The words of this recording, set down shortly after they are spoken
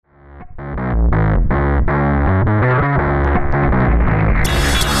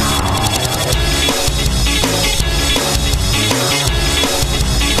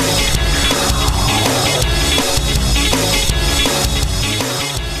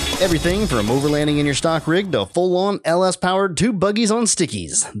Everything from overlanding in your stock rig to full-on LS-powered 2 buggies on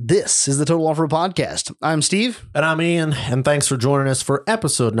stickies. This is the Total Off-Road Podcast. I'm Steve. And I'm Ian, and thanks for joining us for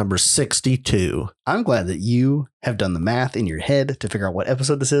episode number 62. I'm glad that you have done the math in your head to figure out what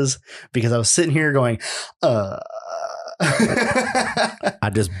episode this is, because I was sitting here going,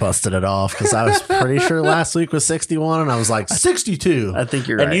 I just busted it off because I was pretty sure last week was 61, and I was like, 62. I think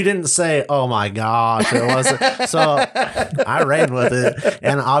you're right. And you didn't say, oh my gosh, it wasn't. So I ran with it,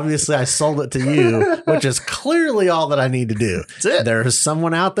 and obviously I sold it to you, which is clearly all that I need to do. That's it. There's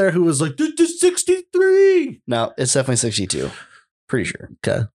someone out there who was like, this is 63. No, it's definitely 62. Pretty sure.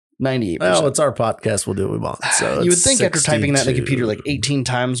 Okay. 98%. Well, it's our podcast. We'll do what we want. So you would think after typing that in the 62. computer like 18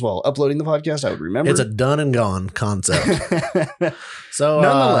 times while uploading the podcast, I would remember. It's a done and gone concept. So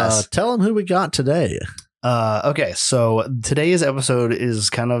Nonetheless. tell them who we got today. Okay, so today's episode is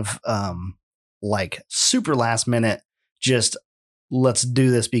kind of like super last minute. Just let's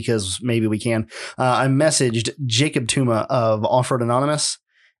do this because maybe we can. I messaged Jacob Tuma of Off-Road Anonymous,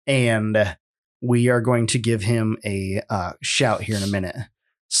 and we are going to give him a shout here in a minute.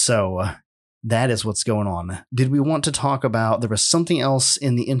 So that is what's going on. Did we want to talk about, there was something else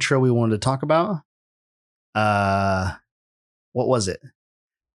in the intro we wanted to talk about? What was it?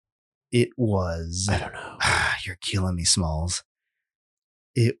 It was, I don't know. You're killing me, Smalls.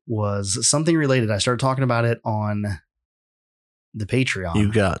 It was something related. I started talking about it on the Patreon.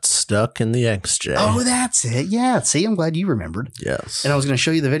 You got stuck in the XJ. Oh, that's it. Yeah. See, I'm glad you remembered. Yes. And I was going to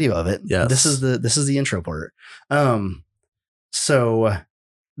show you the video of it. Yes. This is the intro part. So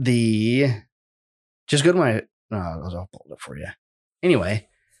just go to my, I'll pull it up for you. Anyway,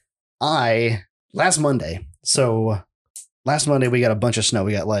 last Monday we got a bunch of snow.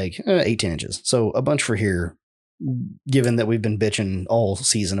 We got like 18 inches. So a bunch for here, given that we've been bitching all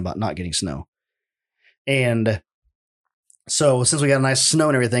season about not getting snow. And so since we got a nice snow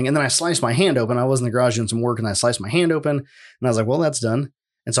and everything, and then I sliced my hand open, I was in the garage doing some work and I sliced my hand open and I was like, well, that's done.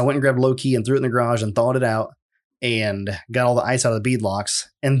 And so I went and grabbed low key and threw it in the garage and thawed it out and got all the ice out of the bead locks.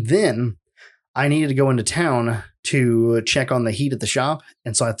 And then I needed to go into town to check on the heat at the shop.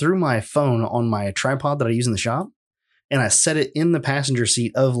 And so I threw my phone on my tripod that I use in the shop and I set it in the passenger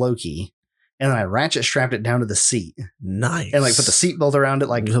seat of Loki. And then I ratchet strapped it down to the seat. Nice. And like put the seat belt around it.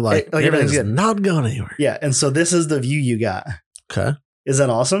 Like everything's good. Not going anywhere. Yeah. And so this is the view you got. Okay. Is that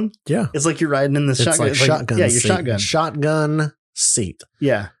awesome? Yeah. It's like you're riding in the It's shotgun. like shotgun. Yeah, your seat. shotgun. Shotgun seat.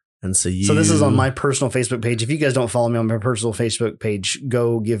 Yeah. And so So this is on my personal Facebook page. If you guys don't follow me on my personal Facebook page,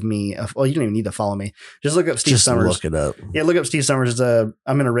 go give me well, you don't even need to follow me. Just look up Steve Summers. Look it up. Yeah, look up Steve Summers. I'm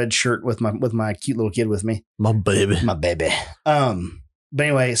in a red shirt with my cute little kid with me. My baby. My baby. But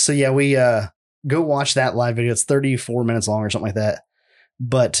anyway, so yeah, we go watch that live video. It's 34 minutes long or something like that.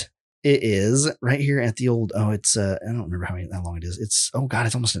 But it is right here at the old it's I don't remember how long it is. It's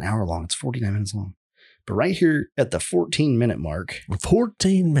it's almost an hour long. It's 49 minutes long. But right here at the 14-minute mark.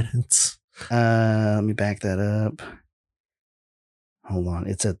 14 minutes. Let me back that up. Hold on.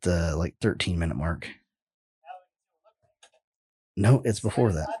 It's at the 13-minute mark. No, it's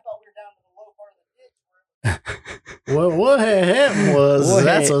before that. Well, what had happened was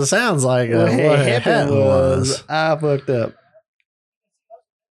that's what it sounds like. What happened was I fucked up.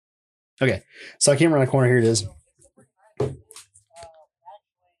 Okay, so I came around the corner. Here it is.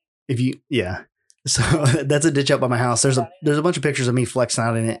 So that's a ditch out by my house. There's a bunch of pictures of me flexing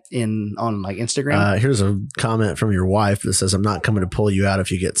out in it on like Instagram. Here's a comment from your wife that says, "I'm not coming to pull you out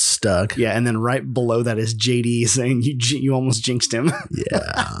if you get stuck." Yeah, and then right below that is JD saying you almost jinxed him.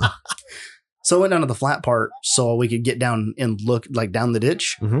 Yeah. So I went down to the flat part so we could get down and look like down the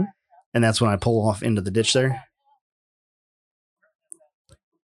ditch. Mm-hmm. And that's when I pull off into the ditch there.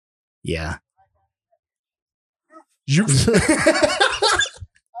 Yeah.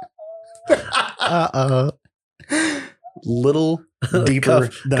 Little deeper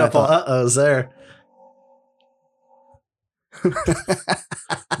than I couple thought. uh-ohs there.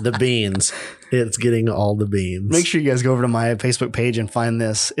 The beans. It's getting all the beans. Make sure you guys go over to my Facebook page and find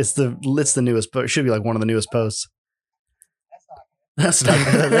this. It's the newest post. It should be like one of the newest posts. That's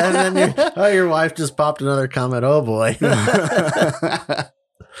not good. And then your wife just popped another comment. Oh boy.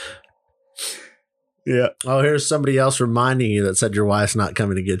 Yeah. Oh, here's somebody else reminding you that said your wife's not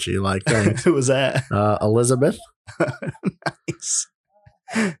coming to get you. Like, thanks. Who was that? Elizabeth. Nice.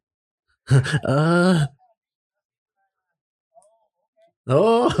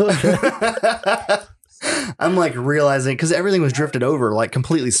 Okay. I'm like realizing because everything was drifted over like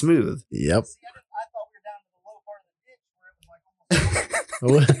completely smooth. Yep.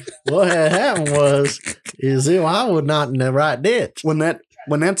 What had happened was I would not in the right ditch. When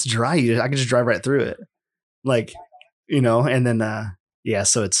that's dry, I can just drive right through it. Like, and then Yeah,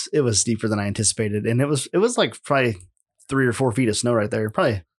 so it was deeper than I anticipated, and it was like probably 3 or 4 feet of snow right there.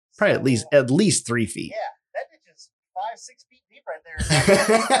 Probably at least 3 feet. Yeah, that ditch is 5-6 feet deep right there.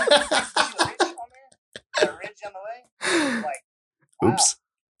 That ridge on the way. Like, wow, Oops.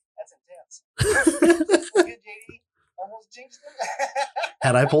 that's intense. Good, JD. Almost jinxed him.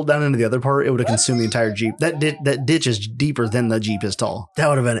 Had I pulled down into the other part, it would have consumed the entire Jeep. That ditch is deeper than the Jeep is tall. That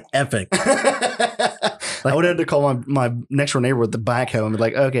would have been epic. I would have had to call my next door neighbor with the backhoe and be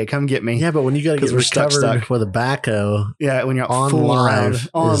like, "Okay, come get me." Yeah, but when you got to 'Cause get we're stuck. recovered with a backhoe, Yeah, when you're On fooling live around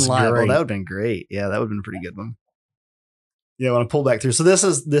on is live, well, great. that would have been great. Yeah, that would have been a pretty good one. Yeah, when I pulled back through. So this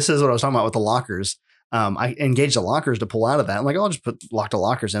is what I was talking about with the lockers. I engaged the lockers to pull out of that. I'm like, I'll just lock the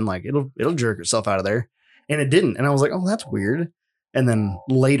lockers in. Like it'll jerk itself out of there, and it didn't. And I was like, oh, that's weird. And then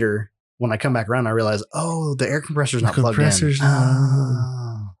later, when I come back around, I realized, oh, the air compressor's not plugged in.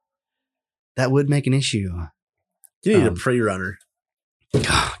 Oh, that would make an issue. you need a pre-runner.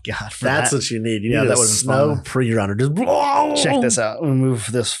 Oh, God, for That's that. what you need. You Yeah, need that a would've been snow fun. pre-runner. Just Check this out. We'll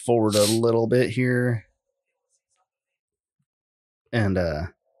move this forward a little bit here. And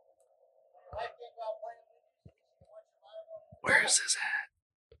where is this at?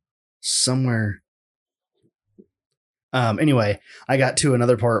 Somewhere. Anyway, I got to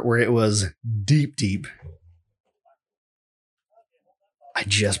another part where it was deep. I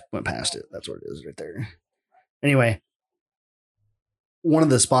just went past it. That's where it is right there. Anyway, one of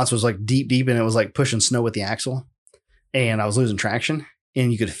the spots was like deep, and it was like pushing snow with the axle, and I was losing traction,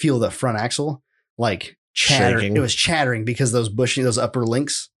 and you could feel the front axle like chattering. Shaking. It was chattering because those upper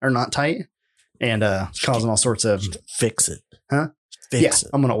links are not tight, and it's causing all sorts of. fix it. Huh? Fix it.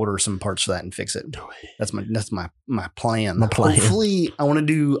 I'm gonna order some parts for that and fix it. That's my plan. My plan. Hopefully, I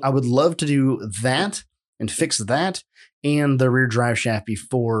would love to do that and fix that and the rear drive shaft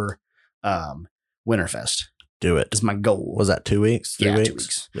before Winterfest. Do it. Is my goal. Was that 2 weeks? 3 Yeah, weeks? 2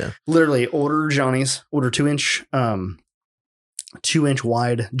 weeks. Yeah. Literally order Johnny's, order 2-inch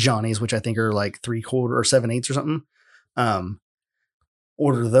wide Johnny's, which I think are like 3/4 or 7/8 or something.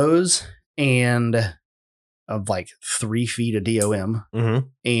 Order those and of like 3 feet of DOM. Mm-hmm.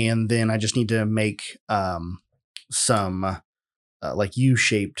 And then I just need to make some like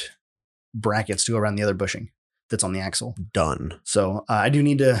U-shaped brackets to go around the other bushing that's on the axle. Done. So I do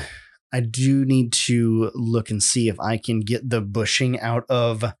need to look and see if I can get the bushing out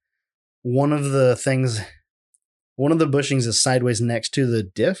of one of the things. One of the bushings is sideways next to the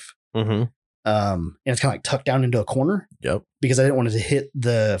diff. Mm-hmm. And it's kind of like tucked down into a corner. Yep. Because I didn't want it to hit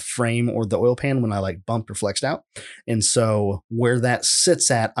the frame or the oil pan when I like bumped or flexed out. And so where that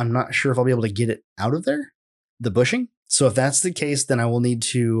sits at, I'm not sure if I'll be able to get it out of there, the bushing. So if that's the case, then I will need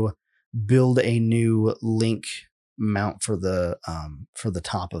to build a new link mount for the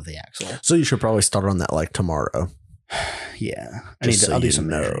top of the axle. So you should probably start on that like tomorrow. Yeah. I'll do some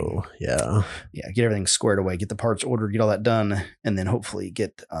measuring. Yeah. Yeah. Get everything squared away, get the parts ordered, get all that done, and then hopefully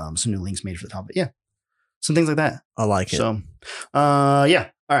get some new links made for the top. But yeah. Some things like that. I like it. So, yeah.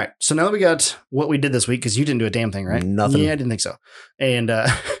 All right. So now that we got what we did this week, because you didn't do a damn thing, right? Nothing. Yeah, I didn't think so. And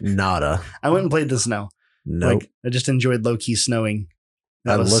Nada. I went and played the snow. Nope. Like, I just enjoyed low key snowing.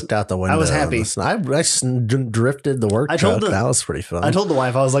 I looked out the window. I was happy. I drifted the work truck. That was pretty fun. I told the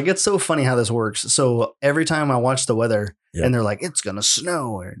wife, I was like, it's so funny how this works. So every time I watch the weather and they're like, it's going to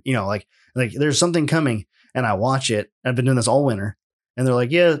snow, or, like there's something coming, and I watch it. I've been doing this all winter. And they're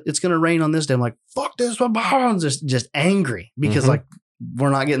like, yeah, it's going to rain on this day. I'm like, fuck this. Just angry because like we're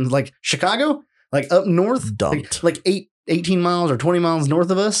not getting like Chicago, like up north, dumped like 18 miles or 20 miles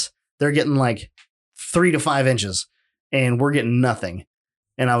north of us. They're getting like 3 to 5 inches and we're getting nothing.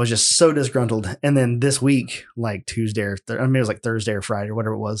 And I was just so disgruntled. And then this week, like Tuesday or it was like Thursday or Friday or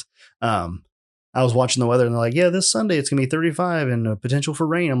whatever it was. I was watching the weather and they're like, yeah, this Sunday it's going to be 35 and potential for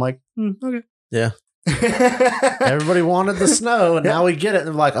rain. I'm like, okay. Yeah. Everybody wanted the snow and now we get it. And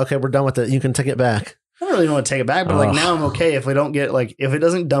they're like, okay, we're done with it. You can take it back. I don't really want to take it back, but like now I'm okay. If we don't get like, if it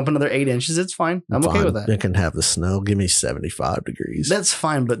doesn't dump another 8 inches, it's fine. I'm okay with that. You can have the snow. Give me 75 degrees. That's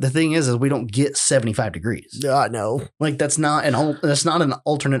fine. But the thing is we don't get 75 degrees. Yeah, I know. Like that's not an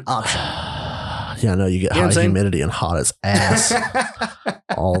alternate option. Yeah, I know. You get high humidity and hot as ass.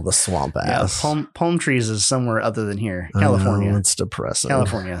 All the swamp ass. Yeah, palm trees is somewhere other than here. California. It's depressing.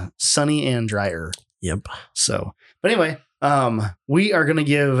 California. Sunny and drier. Yep. So, but anyway, we are going to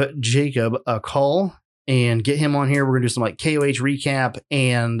give Jacob a call and get him on here. We're going to do some like KOH recap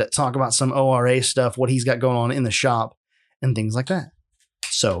and talk about some ORA stuff, what he's got going on in the shop and things like that.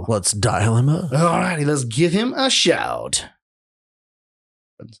 So let's dial him up. All righty, let's give him a shout.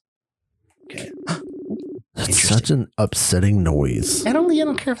 Okay. That's such an upsetting noise. I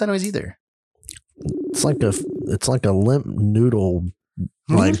don't care if that noise either. It's like a limp noodle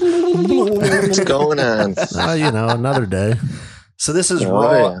Like, What's going on? Another day. So this is Oh,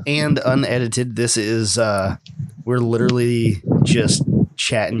 raw and unedited. This is we're literally just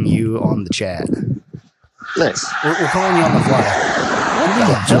chatting you on the chat. Nice. We're calling you on the fly. Did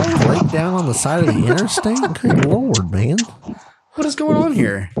a jump break down on the side of the interstate? Good Lord, man. What is going on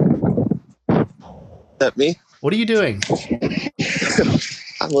here? That me? What are you doing?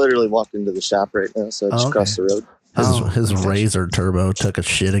 I'm literally walking to the shop right now, so I just okay. crossed the road. His Razor Turbo took a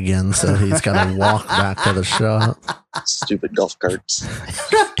shit again, so he's got to walk back to the shop. Stupid golf carts.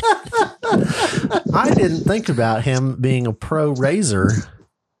 I didn't think about him being a pro Razor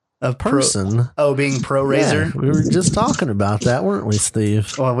person. Being pro Razor. Yeah, we were just talking about that, weren't we,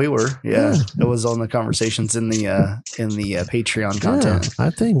 Steve? Well, we were. Yeah, it was on the conversations in the Patreon content. Yeah, I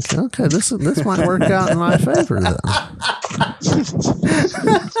think this might work out in my favor then.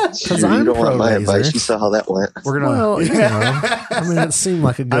 Because You I'm don't want pro my Razor. advice. You saw how that went. We're gonna. Well, I mean, it seemed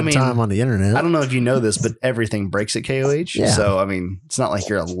like a good time on the internet. I don't know if you know this, but everything breaks at KOH. Yeah. So I mean, it's not like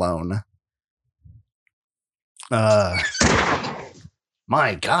you're alone.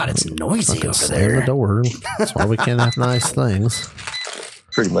 My God, it's noisy Fucking over slam the there. door. That's why we can't have nice things.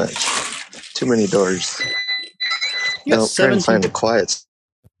 Pretty much. Too many doors. You got No, trying to 17 find a quiet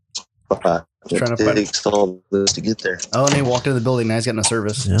spot. Trying to It find- takes all this to get there. Oh, and he walked into the building. Now he's got no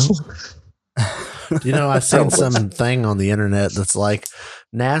service. Yeah. I've seen some thing on the internet that's like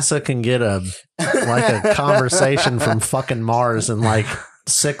NASA can get a conversation from fucking Mars in like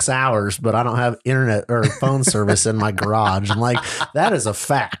 6 hours, but I don't have internet or phone service in my garage. I'm like, that is a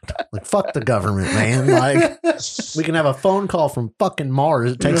fact. Like, fuck the government, man. Like, we can have a phone call from fucking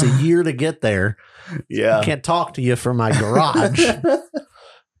Mars. It takes a year to get there. Yeah. I can't talk to you from my garage.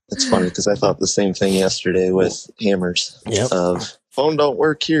 It's funny because I thought the same thing yesterday with hammers. Yep. Of phone don't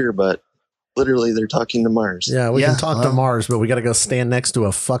work here, but literally they're talking to Mars. Yeah, we can talk to well, Mars, but we got to go stand next to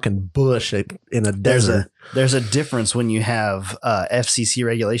a fucking bush in a desert. There's a difference when you have FCC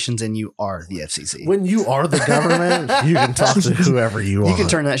regulations and you are the FCC. When you are the government, you can talk to whoever you want. You can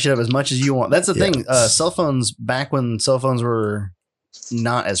turn that shit up as much as you want. That's the thing. Cell phones, back when cell phones were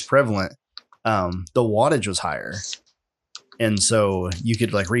not as prevalent, the wattage was higher. And so you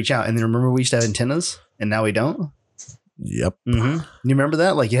could like reach out. And then remember we used to have antennas and now we don't? Yep. Mm-hmm. You remember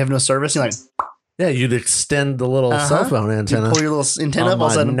that? Like you have no service. You're like, Yeah, you'd extend the little cell phone you antenna. pull your little antenna On up, all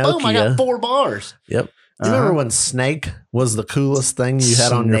of a my sudden, boom, I got Nokia. 4 bars. Yep. Do you remember when Snake was the coolest thing you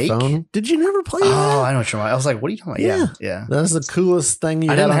had on your Snake? phone? Did you never play Oh, that? I know what you're talking about. I was like, what are you talking about? Yeah. Yeah. That's the coolest thing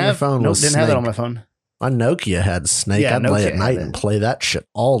you I had didn't on your have phone. Nope, was didn't have that Snake. on my phone. My Nokia had Snake. Yeah, I'd lay Nokia at night had and it. play that shit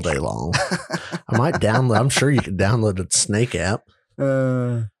all day long. I might download. I'm sure you could download the Snake app.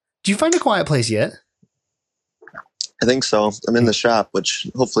 Do you find a quiet place yet? I think so. I'm in the shop, which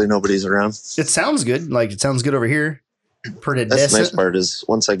hopefully nobody's around. It sounds good. Like it sounds good over here. Pretty That's the nice decent. part is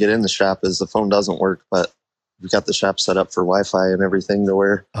once I get in the shop is the phone doesn't work, but we got the shop set up for Wi-Fi and everything to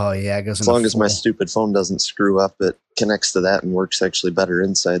where Oh yeah, it goes as long as my stupid phone doesn't screw up, it connects to that and works actually better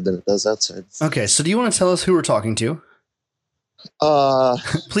inside than it does outside. Okay, so do you want to tell us who we're talking to?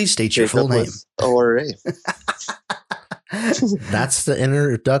 Please state your full Jacob name. with ORA. That's the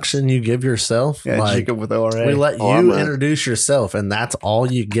introduction you give yourself. Yeah, Like, Jacob with ORA. we let Oh, I'm you a- introduce yourself, and that's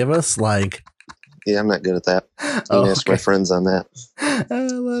all you give us. Like, Yeah, I'm not good at that. You can Oh, ask my okay. friends on that. I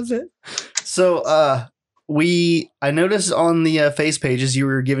love it. So, I noticed on the face pages you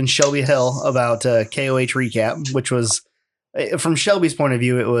were giving Shelby hell about KOH recap, which was from Shelby's point of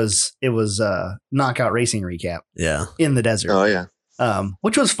view, it was knockout racing recap yeah, in the desert, Oh yeah.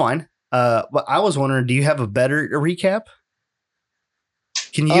 which was fine. But I was wondering, do you have a better recap?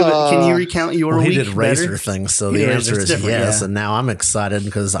 Can you recount your well, he week did Razor better? things, so He the did answer Razor, is it's different, yes. yeah. And now I'm excited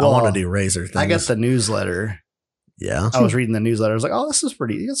because I Well, want to do Razor things. I got the newsletter. yeah. I was reading the newsletter. I was like, oh, this is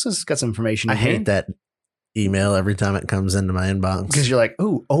pretty. This has got some information. I in here. hate that email every time it comes into my inbox because you're like,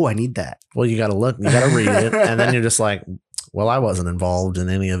 oh, I need that. Well, you got to look, you got to read it, and then you're just like, well, I wasn't involved in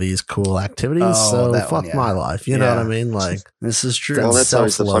any of these cool activities, Oh, so that fuck one, yeah. my life. You know Yeah. what I mean? Like, This is true. Well, that's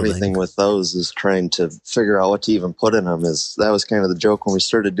always the funny self-loathing. thing with those is trying to figure out what to even put in them. Is that was kind of the joke when we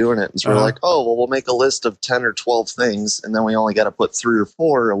started doing it. Is we're Uh-huh. like, oh, well, we'll make a list of 10 or 12 things, and then we only got to put 3 or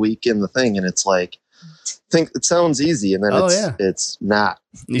 4 a week in the thing, and it's like, think it sounds easy, and then Oh, yeah. it's not.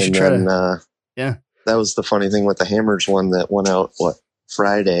 You should and try then, to. Yeah. That was the funny thing with the Hammers one that went out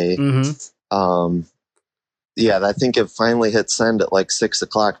Friday. Mm-hmm. Yeah, I think it finally hit send at like 6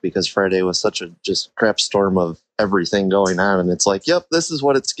 o'clock because Friday was such a just crap storm of everything going on, and it's like, yep, this is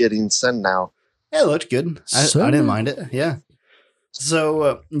what it's getting. Send now. Yeah, it looked good. I didn't mind it. Yeah.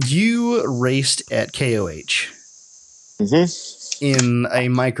 So you raced at KOH Mm-hmm. in a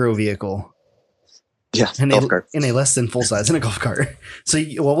micro vehicle. Yeah, in golf cart. a less than full size in a golf cart. So,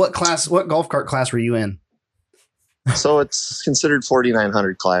 what golf cart class were you in? So it's considered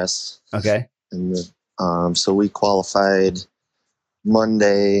 4,900 class. Okay. And so we qualified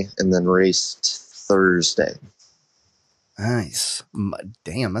Monday and then raced Thursday. Nice.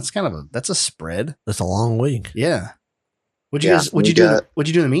 Damn, that's a spread. That's a long week. Yeah. What'd Yeah, you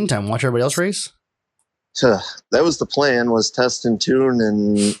do in the meantime? Watch everybody else race? That was the plan, was test and tune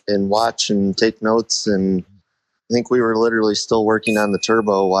and watch and take notes. And I think we were literally still working on the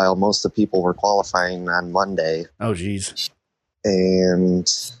turbo while most of the people were qualifying on Monday. Oh, geez. And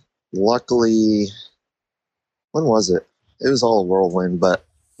luckily, when was it? It was all a whirlwind, but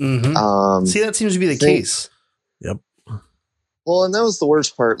Mm-hmm. See, that seems to be the case. Yep. Well, and that was the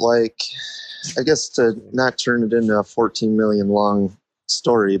worst part. Like, I guess to not turn it into a 14 million long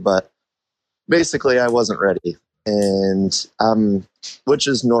story, but basically I wasn't ready. And which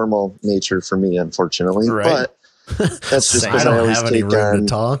is normal nature for me, unfortunately. Right. But that's just I because I don't always have any take room on. to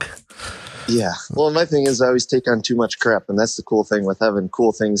talk. Yeah. Well, my thing is I always take on too much crap. And that's the cool thing with having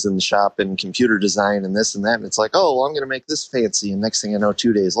cool things in the shop and computer design and this and that. And it's like, oh, well, I'm going to make this fancy. And next thing I know,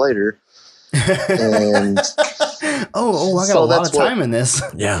 2 days later. And I got So a lot that's of time in this.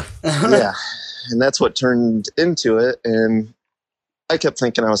 Yeah. yeah. And that's what turned into it. And I kept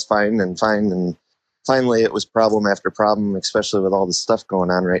thinking I was fine. And finally it was problem after problem, especially with all the stuff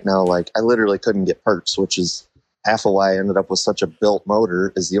going on right now. Like, I literally couldn't get parts, which is half of why I ended up with such a built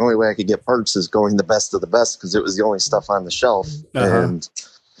motor. Is the only way I could get parts is going the best of the best, because it was the only stuff on the shelf. And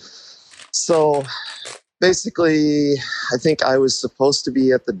so basically, I think I was supposed to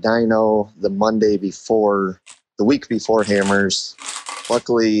be at the dyno the week before Hammers.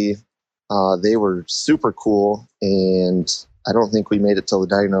 Luckily, they were super cool, and I don't think we made it till the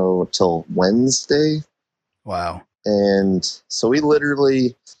dyno till Wednesday. Wow. And so we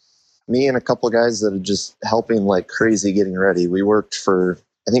literally, me and a couple of guys that are just helping like crazy getting ready. We worked for,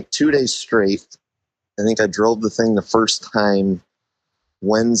 I think, 2 days straight. I think I drove the thing the first time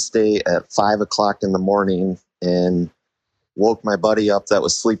Wednesday at 5 o'clock in the morning and woke my buddy up that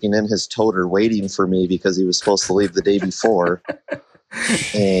was sleeping in his toter waiting for me because he was supposed to leave the day before.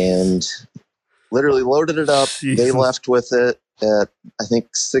 And literally loaded it up. Jesus. They left with it at, I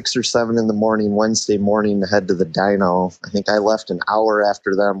think, 6 or 7 in the morning, Wednesday morning, to head to the dyno. I think I left an hour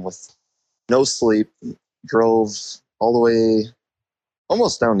after them with no sleep, drove all the way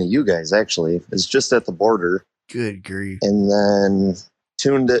almost down to you guys, actually. It's just at the border. Good grief. And then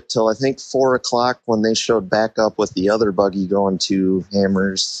tuned it till I think 4 o'clock when they showed back up with the other buggy going to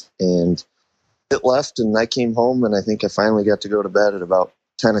Hammers. And it left, and I came home, and I think I finally got to go to bed at about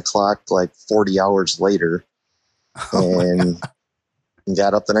 10 o'clock, like 40 hours later. And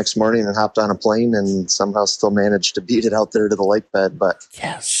got up the next morning and hopped on a plane and somehow still managed to beat it out there to the lake bed. But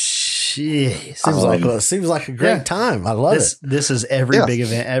Yes. Jeez. Seems like a great Yeah. time. I love it. This is every Yeah. big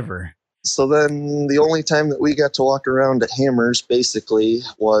event ever. so then the only time that we got to walk around at Hammers basically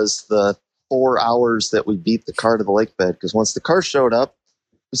was the 4 hours that we beat the car to the lake bed. Because once the car showed up,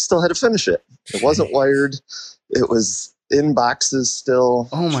 we still had to finish it. It wasn't wired. It was in boxes still.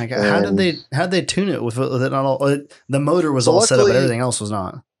 Oh my god! How And- did they tune it with it not all? The motor was So all set up, but luckily- everything else was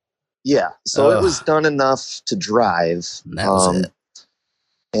not. Yeah. So Ugh. it was done enough to drive. That was it.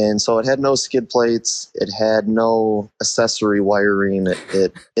 And so it had no skid plates. It had no accessory wiring.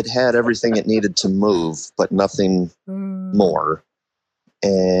 It had everything it needed to move, but nothing more.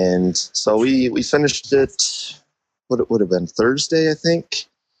 And so we finished it, what it would have been Thursday, I think,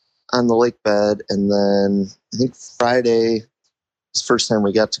 on the lake bed. And then I think Friday was the first time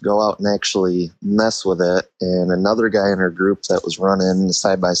we got to go out and actually mess with it. And another guy in our group that was running the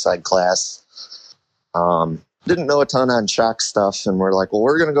side-by-side class didn't know a ton on shock stuff. And we're like, well,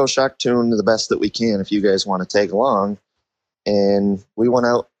 we're going to go shock tune the best that we can if you guys want to tag along. And we went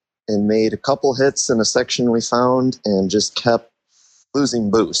out and made a couple hits in a section we found and just kept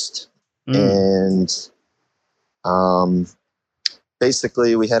losing boost. And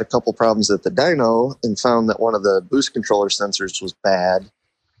basically we had a couple problems at the dyno and found that one of the boost controller sensors was bad.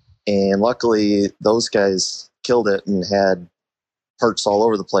 And luckily those guys killed it and had parts all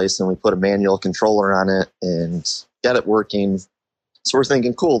over the place, and we put a manual controller on it and got it working. So we're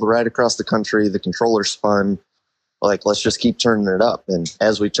thinking, cool, the ride across the country, the controller spun, like, let's just keep turning it up. And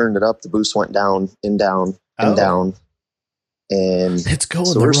as we turned it up, the boost went down and down and down. And It's going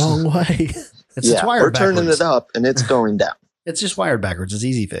So the we're- wrong way. It's wired we're turning backwards. it up and it's going down. It's just wired backwards. It's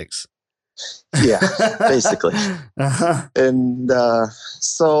easy fix. Yeah, basically. Uh-huh. And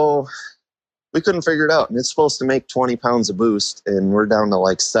so we couldn't figure it out. And it's supposed to make 20 pounds of boost, and we're down to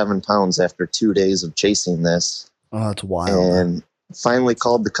like 7 pounds after 2 days of chasing this. Oh, that's wild. And finally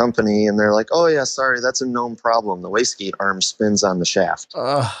called the company, and they're like, "Oh yeah, sorry, that's a known problem. The wastegate arm spins on the shaft."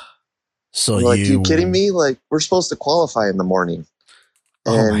 So We're like, you kidding me? Like, we're supposed to qualify in the morning.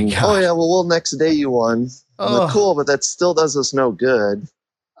 Oh my And, God. yeah, well, next day you won. I'm like, cool, but that still does us no good.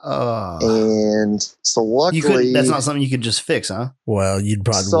 And so luckily, that's not something you could just fix, huh? Well, you'd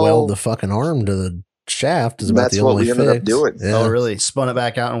probably So- weld the fucking arm to the shaft. Is about That's the what only we ended up fix. doing. Yeah. Oh, really? Spun it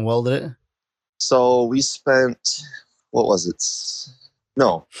back out and welded it? so we spent, what was it?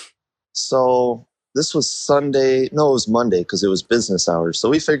 No. So this was Sunday. No, it was Monday because it was business hours. So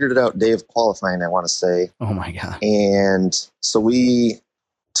we figured it out day of qualifying, I want to say. Oh my God. And so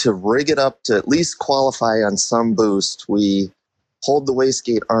to rig it up to at least qualify on some boost, we pulled the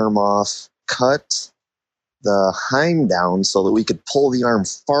wastegate arm off, cut the Heim down so that we could pull the arm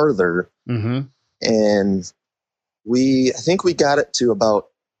farther. Mm-hmm. And I think we got it to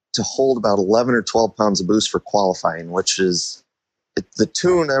hold about 11 or 12 pounds of boost for qualifying, which is the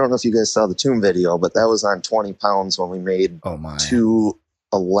tune. I don't know if you guys saw the tune video, but that was on 20 pounds when we made Oh my.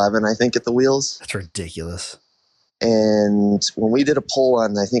 211, I think, at the wheels. That's ridiculous. And when we did a pull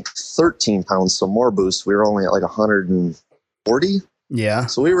on, I think 13 pounds, so more boost, we were only at like 140. Yeah.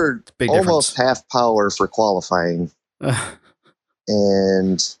 So we were Big almost difference. half power for qualifying.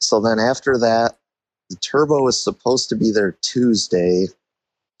 And so then after that, the turbo was supposed to be there Tuesday.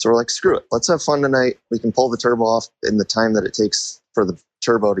 So we're like, screw it. Let's have fun tonight. We can pull the turbo off in the time that it takes for the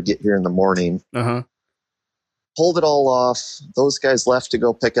turbo to get here in the morning. Uh-huh. Pulled it all off. Those guys left to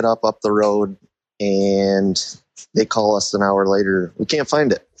go pick it up the road. And they call us an hour later. We can't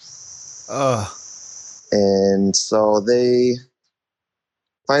find it. And so they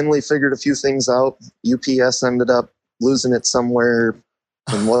finally figured a few things out. UPS ended up losing it somewhere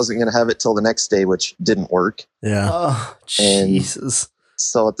and wasn't going to have it till the next day, which didn't work. Yeah. Oh, And- Jesus.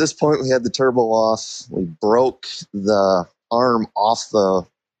 So at this point, we had the turbo off. We broke the arm off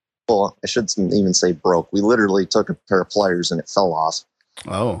well, I shouldn't even say broke. We literally took a pair of pliers and it fell off.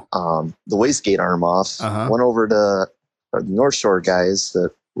 Oh. The wastegate arm off. Uh-huh. Went over to the North Shore guys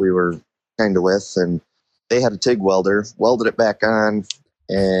that we were kind of with, and they had a TIG welder, welded it back on,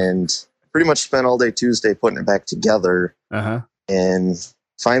 and pretty much spent all day Tuesday putting it back together. Uh-huh. And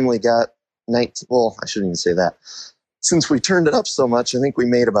finally got well, I shouldn't even say that. Since we turned it up so much, I think we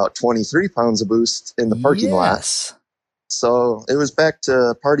made about 23 pounds of boost in the parking lot. Yes. So it was back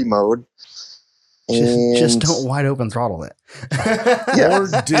to party mode. Just And- don't wide open throttle it. Yeah. Or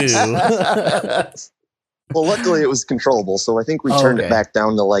do. Well, luckily it was controllable, so I think we Oh, turned okay. it back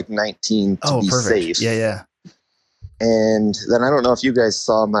down to like 19 to Oh, be perfect. safe. Yeah, yeah. And then I don't know if you guys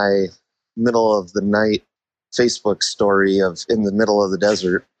saw my middle of the night Facebook story of in the middle of the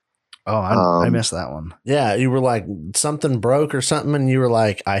desert. Oh, I Um, missed that one. Yeah, you were like something broke or something, and you were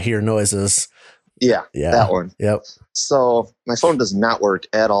like, I hear noises. Yeah, Yeah. that one. Yep. So my phone does not work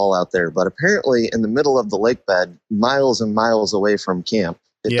at all out there, but apparently in the middle of the lake bed, miles and miles away from camp,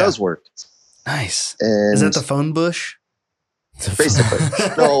 it Yeah. does work. Nice. And Is that the phone bush? basically?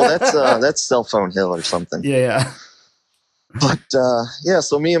 No, that's cell phone hill or something. Yeah, yeah. But yeah,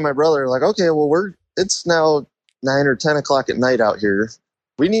 so me and my brother are like, okay, well it's now 9 or 10 o'clock at night out here.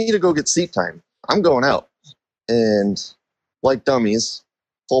 We need to go get seat time. I'm going out. And like dummies,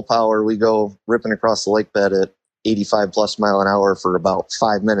 full power, we go ripping across the lake bed at 85 plus mile an hour for about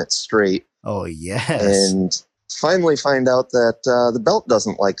 5 minutes straight. Oh, yes. And finally find out that the belt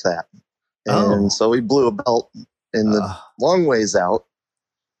doesn't like that. And Oh. so we blew a belt in the long ways out.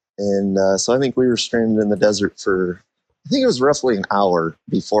 And so I think we were stranded in the desert for, I think it was roughly an hour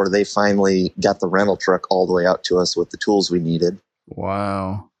before they finally got the rental truck all the way out to us with the tools we needed.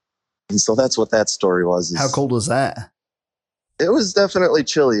 Wow. And so that's what that story was. How cold was that? It was definitely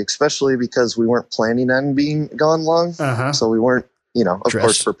chilly, especially because we weren't planning on being gone long. Uh-huh. So we weren't, of Dressed.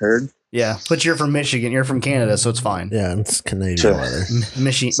 course, prepared. Yeah. But you're from Michigan. You're from Canada, so it's fine. Yeah, it's Canadian Sure. weather.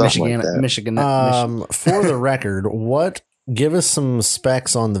 Michigan, Something like Michigan, that. Michigan. For the record, give us some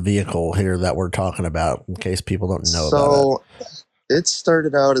specs on the vehicle here that we're talking about in case people don't know about So it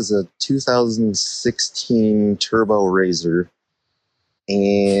started out as a 2016 Turbo Razor.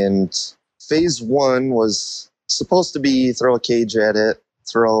 And phase one was supposed to be throw a cage at it,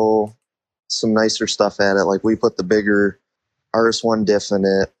 throw some nicer stuff at it. Like we put the bigger RS1 diff in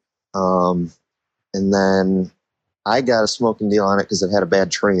it. And then I got a smoking deal on it because it had a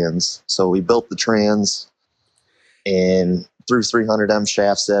bad trans. So we built the trans and threw 300M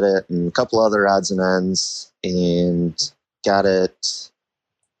shafts at it and a couple other odds and ends and got it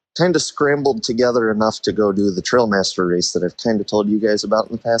kind of scrambled together enough to go do the Trailmaster race that I've kind of told you guys about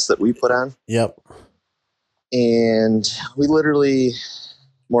in the past that we put on. it. Yep. And we literally,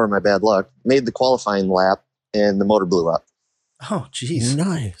 more of my bad luck, made the qualifying lap and the motor blew up. Oh, jeez.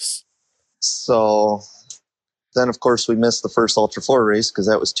 Nice. So then, of course, we missed the first Ultra 4 race because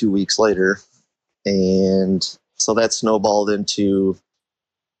that was 2 weeks later. And so that snowballed into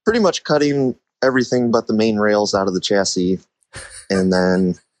pretty much cutting everything but the main rails out of the chassis. And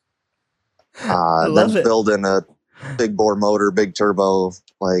then, building a big bore motor, big turbo,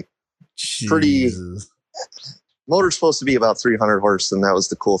 like pretty. Jesus. Motor's supposed to be about 300 horse. And that was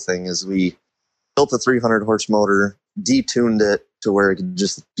the cool thing is we built a 300 horse motor, detuned it to where it could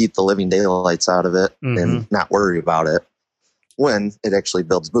just beat the living daylights out of it and not worry about it when it actually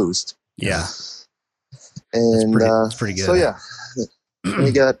builds boost. Yeah. And that's pretty good. So yeah,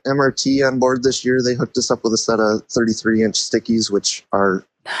 we got MRT on board this year. They hooked us up with a set of 33-inch stickies, which are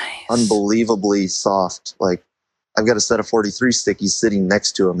unbelievably soft. Like I've got a set of 43 stickies sitting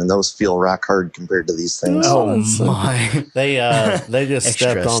next to them, and those feel rock hard compared to these things. Oh my! They just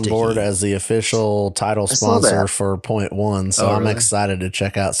stepped on board as the official title sponsor for Point One, so I'm excited to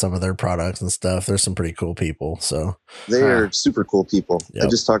check out some of their products and stuff. There's some pretty cool people. So they are super cool people. Yep. I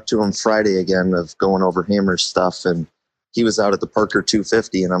just talked to him Friday again of going over Hammer stuff, and he was out at the Parker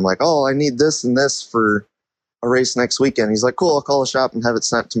 250, and I'm like, oh, I need this and this for a race next weekend. He's like, cool, I'll call the shop and have it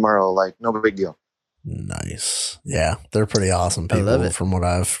sent tomorrow. Like, no big deal. Nice. Yeah, they're pretty awesome people from what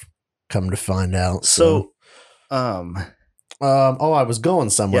I've come to find out. So I was going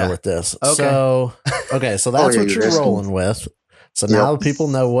somewhere with this. Okay. So that's what you're rolling with. So now people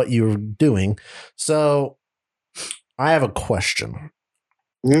know what you're doing. So I have a question.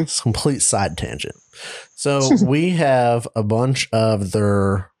 It's a complete side tangent. So we have a bunch of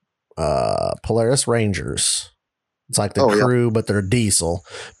their Polaris Rangers. It's like the crew, but they're diesel.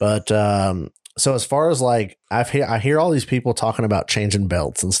 But so as far as like I hear all these people talking about changing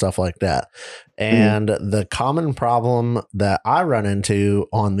belts and stuff like that. And the common problem that I run into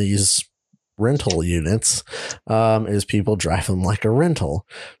on these rental units is people drive them like a rental.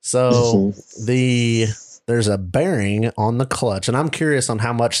 So there's a bearing on the clutch, and I'm curious on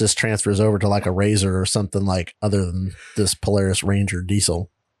how much this transfers over to like a Razor or something like other than this Polaris Ranger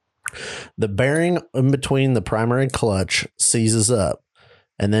diesel. The bearing in between the primary clutch seizes up,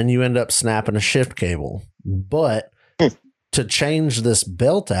 and then you end up snapping a shift cable. But to change this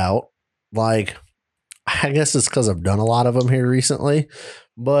belt out, like, I guess it's because I've done a lot of them here recently,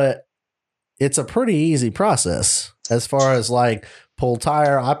 but it's a pretty easy process as far as like I pulled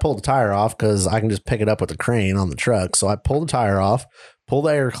the tire off because I can just pick it up with the crane on the truck. So I pulled the tire off, pull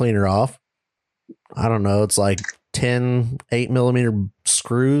the air cleaner off. I don't know. It's like 10 8mm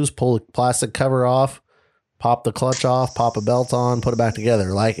screws, pull the plastic cover off, pop the clutch off, pop a belt on, put it back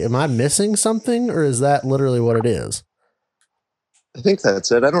together. Like, am I missing something, or is that literally what it is? I think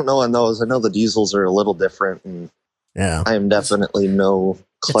that's it. I don't know on those. I know the diesels are a little different, and I am definitely no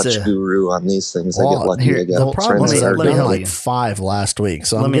clutch guru on these things. I get lucky. The problem is I've done like 5 last week,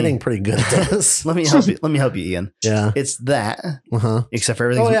 so I'm getting pretty good at this. Let me help you. Let me help you, Ian. Yeah, it's that. Except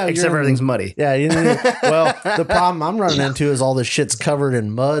for everything's everything's muddy. Yeah. Well, the problem I'm running into is all this shit's covered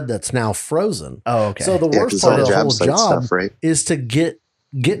in mud that's now frozen. Oh, okay. So the worst part of the whole job is to get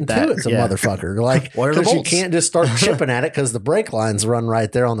into it, motherfucker. Like, because you can't just start chipping at it because the brake lines run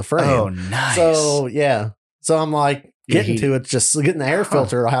right there on the frame. Oh, nice. So so I'm like, getting to it, just getting the air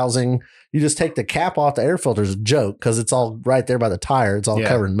filter housing. You just take the cap off the air filter is a joke because it's all right there by the tire. It's all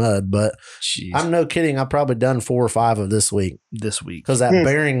covered in mud. But I'm no kidding. I've probably done 4 or 5 of this week. Because that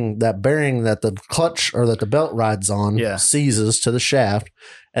bearing that the clutch or that the belt rides on seizes to the shaft.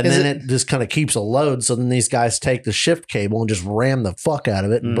 And then it just kind of keeps a load. So then these guys take the shift cable and just ram the fuck out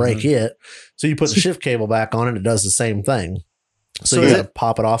of it and break it. So you put the shift cable back on and it does the same thing. So you got to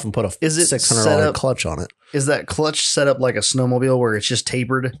pop it off and put a $600 clutch on it. Is that clutch set up like a snowmobile where it's just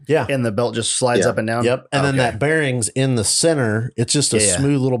tapered? Yeah. And the belt just slides up and down? Yep. And then that bearing's in the center. It's just a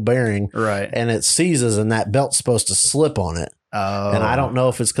smooth little bearing. Right. And it seizes and that belt's supposed to slip on it. Oh. And I don't know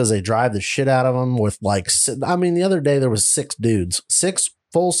if it's because they drive the shit out of them with like, I mean, the other day there was 6 dudes, 6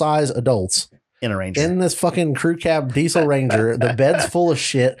 full-size adults. In a Ranger. In this fucking crew cab diesel Ranger. The bed's full of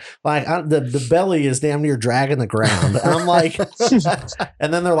shit. Like, the belly is damn near dragging the ground. And I'm like,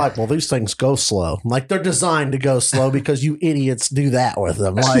 and then they're like, well, these things go slow. I'm like, they're designed to go slow because you idiots do that with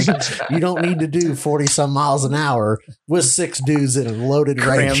them. Like, you don't need to do 40 some miles an hour with 6 dudes in a loaded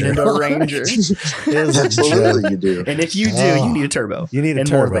Ranger. Into a Ranger. Absolutely, you do. And if you do, you need a turbo. You need a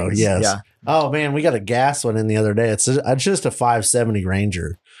turbo, yes. Yeah. Oh, man, we got a gas one in the other day. It's just a 570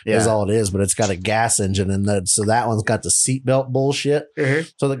 Ranger. Is all it is, but it's got a gas engine in that. So that one's got the seatbelt bullshit.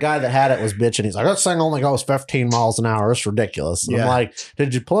 So the guy that had it was bitching. He's like, "That thing only goes 15 miles an hour. It's ridiculous." And I'm like,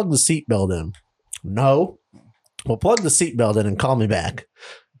 "Did you plug the seatbelt in?" No. Well, plug the seatbelt in and call me back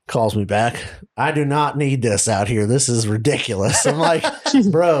calls me back. I do not need this out here. This is ridiculous. I'm like,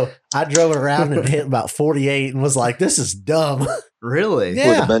 bro, I drove it around and hit about 48 and was like, this is dumb. Really? Yeah.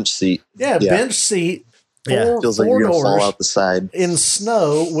 With a bench seat. Yeah, Yeah. bench seat. Feels like you're going to fall out the side. in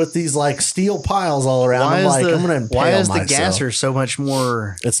snow with these like steel piles all around. Why I'm is like, the I'm going to impale why is the myself. gasser so much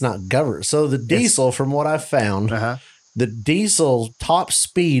more? It's not governed. So the diesel, from what I found, Uh-huh. the diesel top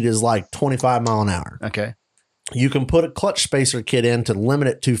speed is like 25 mile an hour. Okay. You can put a clutch spacer kit in to limit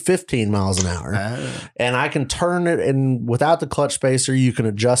it to 15 miles an hour. And I can turn it, and without the clutch spacer, you can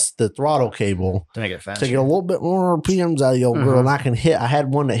adjust the throttle cable To make it faster. to get a little bit more RPMs out of the old girl. And I can hit, I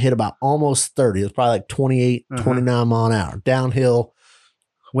had one that hit about almost 30. It was probably like 28, 29 mile an hour. Downhill.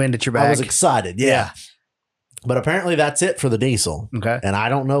 Wind at your back. I was excited. Yeah. But apparently that's it for the diesel. Okay. And I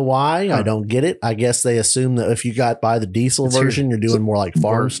don't know why. I don't get it. I guess they assume that if you got by the diesel It's here. version, you're doing more like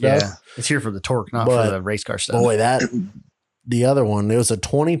farm stuff. Yeah. It's here for the torque, not But, for the race car stuff. Boy, that the other one, it was a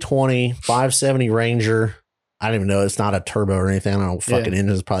 2020 570 Ranger. I don't even know. It's not a turbo or anything. I don't fucking engine.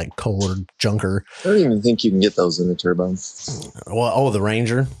 It's probably Kohler junker. I don't even think you can get those in a turbo. Well, the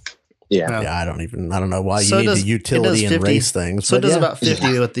Ranger. Yeah. No. Yeah, I don't know why So you it need does- the utility it does and 50 race things. So it But does yeah. about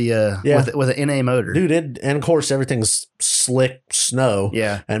 50 with the with an NA motor. Dude, and of course everything's slick snow.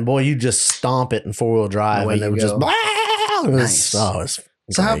 Yeah. And boy, you just stomp it in 4-wheel drive Away and it you was just go. blah! It was, Nice. oh, it's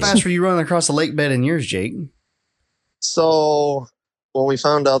So how great. fast were you running across the lake bed in yours, Jake? So when we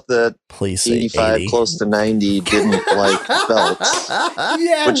found out that Please say 85 80. close to 90 didn't like belts,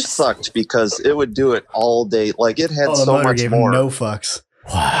 Yes. which sucked because it would do it all day. Like it had Oh, the so motor much gave more. no fucks.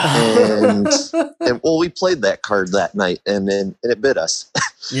 Wow. and well, we played that card that night and it bit us.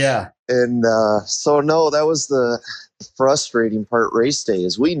 Yeah. And so no, that was the frustrating part race day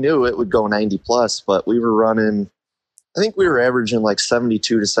is we knew it would go 90 plus, but we were running, I think we were averaging like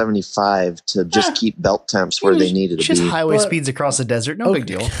 72 to 75 to just keep belt temps where they needed to Just be. highway But- speeds across the desert. No big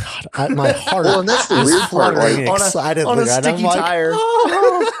deal. God, my heart Well, and that's the is weird part, fluttering like, excitedly on a right now. I'm sticky like, tire.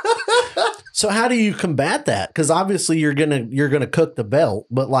 "Oh." So how do you combat that? Because obviously you're gonna cook the belt,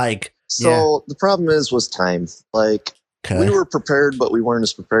 but like, So the problem was time. Like okay. we were prepared, but we weren't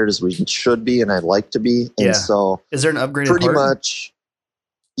as prepared as we should be, and I'd like to be. And Yeah. so Is there an upgraded pretty part? much,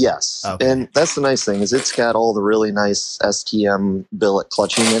 yes. Okay. And that's the nice thing is it's got all the really nice STM billet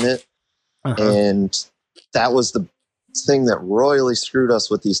clutching in it. Uh-huh. And that was the thing that royally screwed us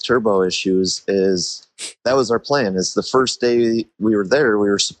with these turbo issues is that was our plan is the first day we were there, we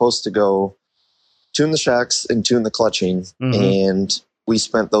were supposed to go tune the shocks and tune the clutching. Mhm. And we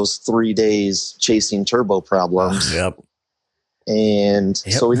spent those 3 days chasing turbo problems. Yep. And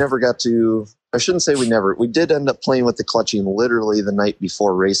Yep. so we never got to, I shouldn't say we did end up playing with the clutching literally the night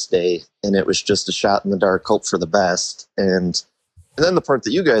before race day. And it was just a shot in the dark, hope for the best. And then the part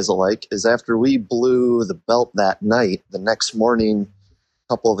that you guys will like is after we blew the belt that night, the next morning,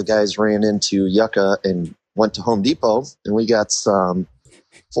 a couple of the guys ran into Yucca and went to Home Depot and we got some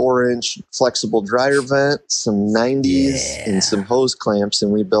 4-inch flexible dryer vent, some 90s and some hose clamps.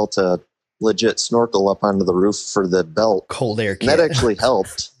 And we built a legit snorkel up onto the roof for the belt. Cold air And that kit. actually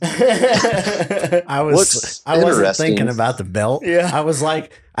helped. I What's wasn't interesting- thinking about the belt. Yeah. I was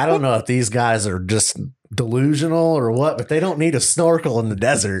like, I don't know if these guys are just delusional or what, but they don't need a snorkel in the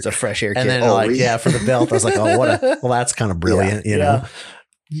desert. It's a fresh air And kit. then Oh, like, we- yeah, for the belt, I was like, oh, well, that's kind of brilliant, you know.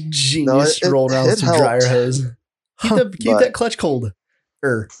 Genius. No, it- Roll down it with some helped. dryer hose. Keep But- that clutch cold.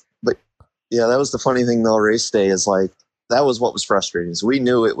 Yeah, that was the funny thing though. Race day is like that was what was frustrating. Is we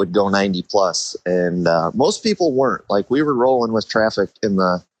knew it would go 90 plus, and most people weren't. Like we were rolling with traffic in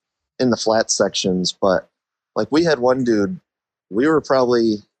the flat sections, but like we had one dude. We were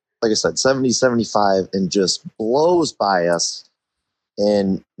probably like I said 70, 75, and just blows by us.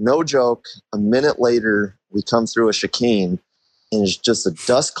 And no joke, a minute later we come through a chicane, and it's just a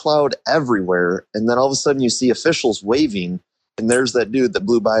dust cloud everywhere. And then all of a sudden you see officials waving. And there's that dude that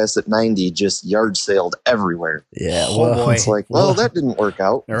blew by us at 90, just yard sailed everywhere. Yeah. Oh, Well, boy. It's like, well, that didn't work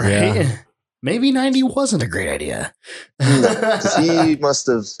out. All right. Yeah. Maybe 90 wasn't a great idea. 'Cause he must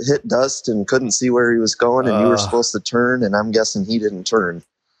have hit dust and couldn't see where he was going, and you were supposed to turn, and I'm guessing he didn't turn.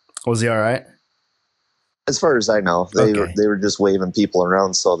 Was he all right? As far as I know, Okay. they were just waving people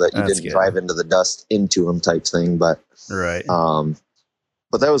around so that you That's didn't good. drive into the dust into him type thing. But Right.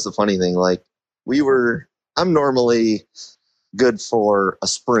 but that was the funny thing. Like I'm normally good for a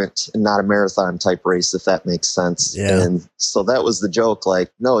sprint and not a marathon type race, if that makes sense. Yeah. And so that was the joke.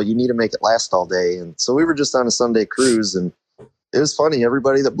 Like, no, you need to make it last all day. And so we were just on a Sunday cruise, and it was funny.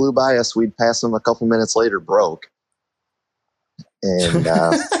 Everybody that blew by us, we'd pass them a couple minutes later broke. And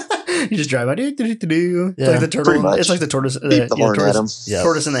You just drive by. Do, do, do, do, do. It's Yeah, like the turtle. pretty much. It's like the tortoise. Beep the horn at them. Yeah.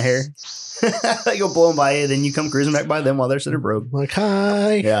 Tortoise in the hair. They go blowing by you, then you come cruising back by them while they're sitting broke. Like,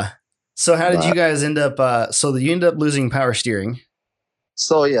 hi. Yeah. So how did you guys end up? So you ended up losing power steering.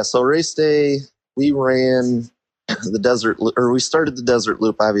 So race day, we ran the desert, or we started the desert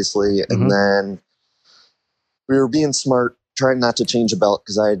loop, obviously, and then we were being smart, trying not to change a belt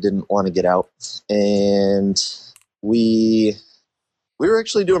because I didn't want to get out, and we were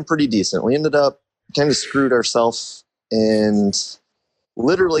actually doing pretty decent. We ended up kind of screwed ourselves and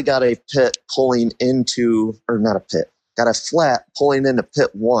literally got a pit pulling into, or not a pit, got a flat pulling into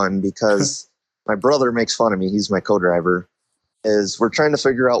pit 1 because my brother makes fun of me. He's my co-driver. Is we're trying to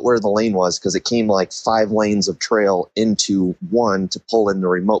figure out where the lane was because it came like 5 lanes of trail into 1 to pull into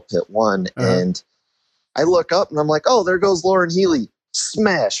remote pit 1. And I look up and I'm like, oh, there goes Lauren Healy.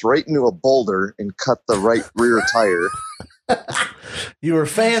 Smash right into a boulder and cut the right rear tire. You were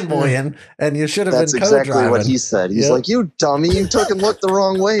fanboying, and you should have That's been co-driving. exactly what he said. He's like, you dummy, you took and looked the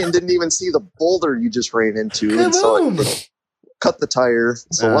wrong way and didn't even see the boulder you just ran into. And so it cut the tire.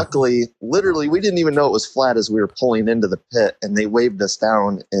 So luckily, literally, we didn't even know it was flat as we were pulling into the pit, and they waved us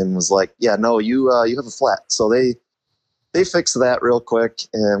down and was like, yeah, no, you have a flat. So they fixed that real quick,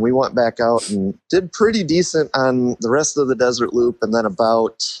 and we went back out and did pretty decent on the rest of the desert loop. And then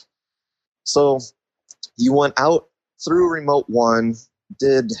so you went out through remote 1,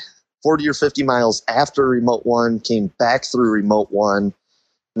 did 40 or 50 miles after remote 1, came back through remote 1, and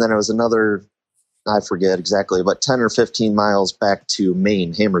then it was another, I forget exactly, but 10 or 15 miles back to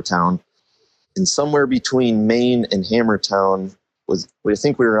Maine, Hammertown. And somewhere between Maine and Hammertown I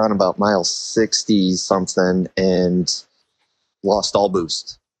think we were on about mile 60 something and lost all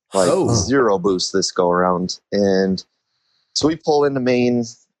boost. Zero boost this go around. And so we pull into Maine,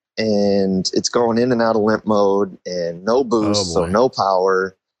 and it's going in and out of limp mode and no boost, so no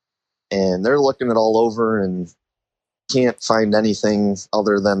power. And they're looking it all over and can't find anything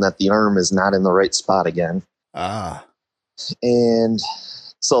other than that the arm is not in the right spot again. And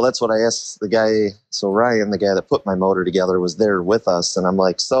so that's what I asked the guy. So Ryan, the guy that put my motor together, was there with us. And I'm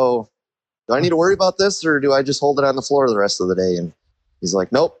like, so do I need to worry about this, or do I just hold it on the floor the rest of the day? And he's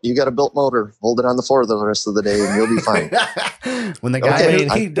like, nope, you got a built motor. Hold it on the floor the rest of the day and you'll be fine. When the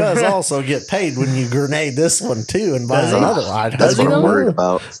guy, he does also get paid when you grenade this one too and buys another one. That's what I'm worried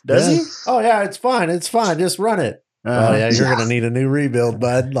about. Does he? Oh yeah, it's fine. It's fine. Just run it. Oh yeah, you're gonna need a new rebuild,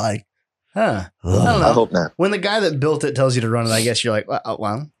 bud. Like, I don't know. I hope not. When the guy that built it tells you to run it, I guess you're like,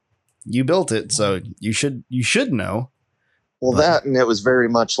 well, you built it, so you should know. Well, that, and it was very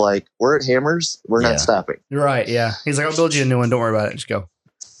much like, we're at Hammers, we're not stopping. Right, yeah. He's like, I'll build you a new one. Don't worry about it. Just go.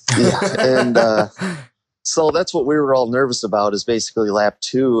 Yeah, and so that's what we were all nervous about, is basically lap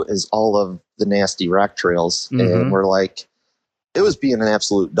 2 is all of the nasty rock trails. And we're like, it was being an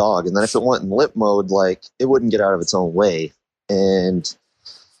absolute dog. And then if it went in lip mode, like, it wouldn't get out of its own way. And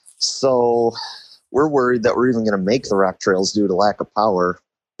so we're worried that we're even going to make the rock trails due to lack of power.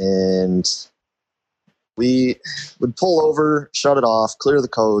 And we would pull over, shut it off, clear the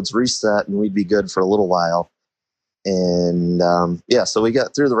codes, reset, and we'd be good for a little while. And so we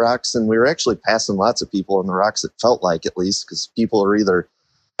got through the rocks, and we were actually passing lots of people in the rocks, it felt like, at least, because people are either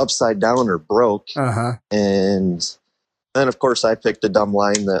upside down or broke. And then, of course, I picked a dumb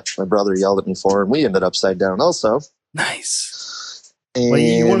line that my brother yelled at me for, and we ended upside down also. Nice. And well,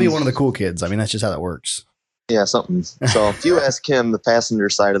 you want to be one of the cool kids. I mean, that's just how that works. Yeah, something. So if you ask him, the passenger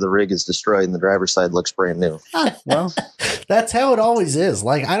side of the rig is destroyed and the driver's side looks brand new. Well, that's how it always is.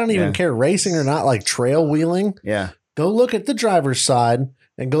 Like, I don't even care, racing or not, like trail wheeling. Yeah. Go look at the driver's side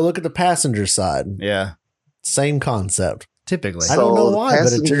and go look at the passenger side. Yeah. Same concept. Typically. I don't know why,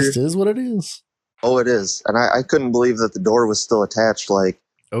 but it just is what it is. Oh, it is. And I couldn't believe that the door was still attached. Like,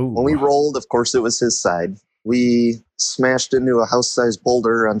 when we rolled, of course, it was his side. We smashed into a house-sized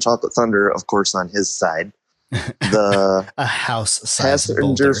boulder on Chocolate Thunder, of course, on his side. The a house-sized passenger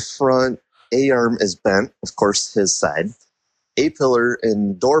boulder. front A-arm is bent, of course, his side. A-pillar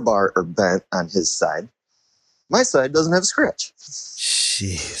and door bar are bent on his side. My side doesn't have a scratch.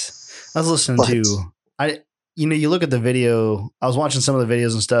 Jeez. I was listening you look at the video. I was watching some of the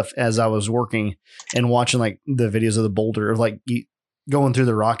videos and stuff as I was working and watching like the videos of the boulder of like going through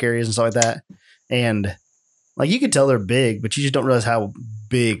the rock areas and stuff like that. And like, you could tell they're big, but you just don't realize how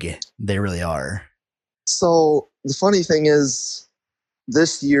big they really are. So the funny thing is,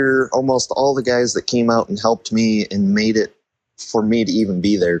 this year, almost all the guys that came out and helped me and made it for me to even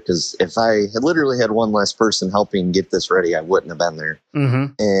be there, because if I had literally had one less person helping get this ready, I wouldn't have been there.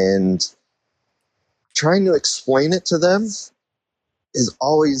 And trying to explain it to them is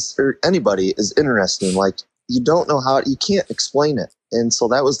always, or anybody, is interesting. Like, you don't know how, you can't explain it. And so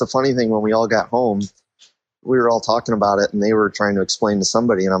that was the funny thing when we all got home. We were all talking about it and they were trying to explain to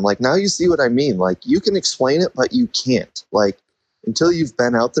somebody. And I'm like, now you see what I mean? Like, you can explain it, but you can't. Like, until you've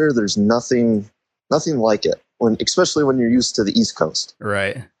been out there, there's nothing like it. Especially when you're used to the East Coast.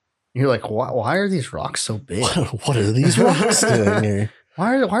 Right. You're like, why are these rocks so big? What are these rocks doing here?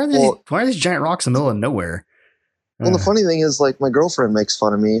 Why are these giant rocks in the middle of nowhere? Well, the funny thing is, like, my girlfriend makes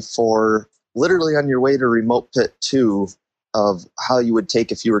fun of me for literally on your way to remote pit 2 of how you would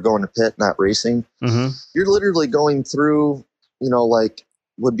take if you were going to pit, not racing. Mm-hmm. You're literally going through, like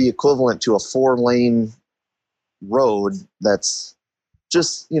would be equivalent to a 4-lane road that's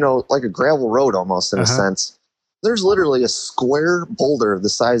just, like a gravel road almost in a sense. There's literally a square boulder the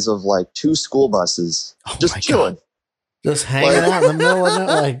size of like 2 school buses just chilling. Just hanging out in the middle of it.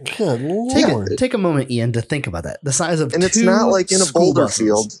 Like, good Lord. Take a moment, Ian, to think about that. The size of and 2 it's not like in a boulder buses.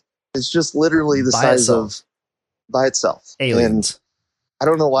 field. It's just literally the size of by itself. Aliens. And I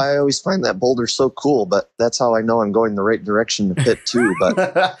don't know why I always find that boulder so cool, but that's how I know I'm going the right direction to pit 2. But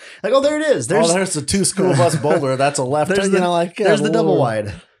like, oh, there it is. There's the 2 school bus boulder. That's a left. There's the double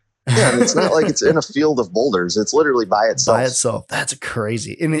wide. Yeah, and it's not like it's in a field of boulders. It's literally by itself. By itself. That's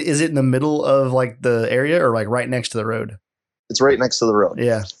crazy. And is it in the middle of like the area or like right next to the road? It's right next to the road.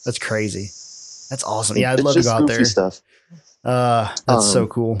 Yeah, that's crazy. That's awesome. Yeah, I'd It's love to just go out goofy there. Stuff. That's so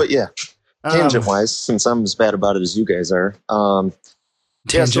cool. But yeah, tangent wise, since I'm as bad about it as you guys are.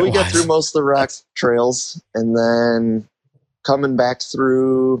 Yeah, so we got through most of the rock trails, and then coming back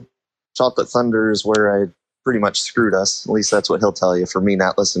through Chocolate Thunder is where I pretty much screwed us. At least that's what he'll tell you for me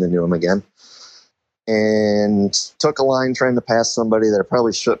not listening to him again. And took a line trying to pass somebody that I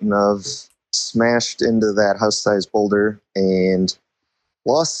probably shouldn't have. Smashed into that house-sized boulder and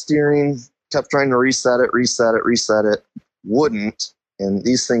lost steering. Kept trying to reset it. Wouldn't. And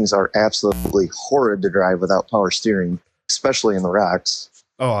these things are absolutely horrid to drive without power steering, especially in the rocks.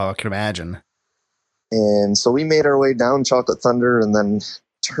 Oh, I can imagine. And so we made our way down Chocolate Thunder and then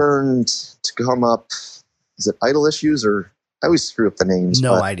turned to come up. Is it Idle Issues or I always screw up the names?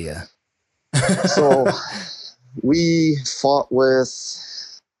 No idea. So we fought with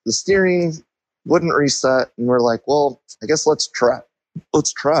the steering, wouldn't reset, and we're like, well, I guess let's try.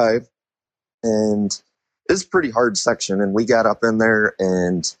 And it's a pretty hard section, and we got up in there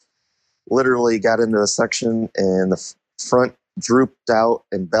and literally got into a section, and the front drooped out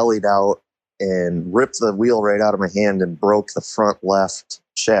and bellied out and ripped the wheel right out of my hand and broke the front left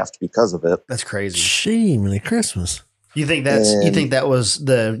shaft because of it. That's crazy. Gee, Merry Christmas. You think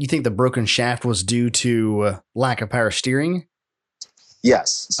the broken shaft was due to lack of power steering?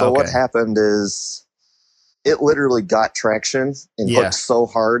 Yes. So what happened is it literally got traction and hooked so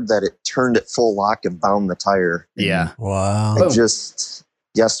hard that it turned it full lock and bound the tire. Yeah. Wow. I just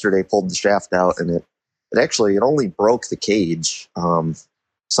yesterday pulled the shaft out and it only broke the cage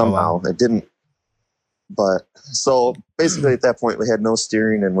somehow. It didn't. But so basically at that point we had no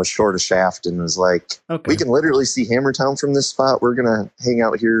steering and was short a shaft and was like, we can literally see Hammertown from this spot. We're going to hang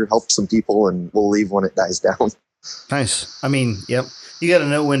out here, help some people, and we'll leave when it dies down. Nice. I mean, yep. You got to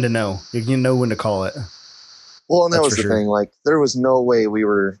know when to know. You know when to call it. Well, and that was the thing. Like, there was no way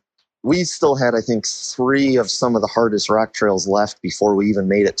we still had, I think, 3 of some of the hardest rock trails left before we even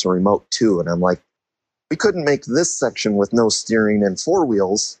made it to Remote 2. And I'm like, we couldn't make this section with no steering and 4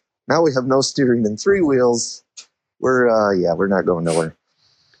 wheels. Now we have no steering and 3 wheels. We're not going nowhere.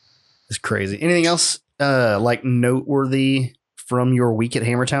 It's crazy. Anything else like noteworthy from your week at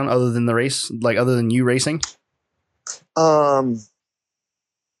Hammertown other than the race, like other than you racing? I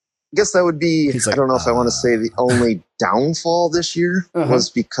guess that would be, I don't know if I want to say the only downfall this year was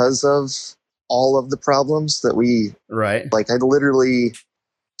because of all of the problems that like I literally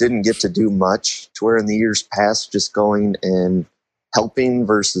didn't get to do much to where in the years past, just going and helping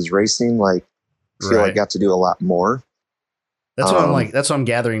versus racing, like I feel like I got to do a lot more. That's what I'm like. That's what I'm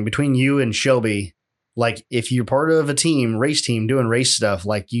gathering between you and Shelby. Like if you're part of a race team doing race stuff,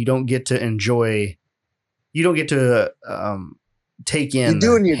 like you don't get to enjoy, you don't get to take in. You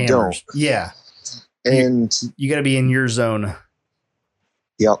do and you hammers. don't. Yeah. And you got to be in your zone.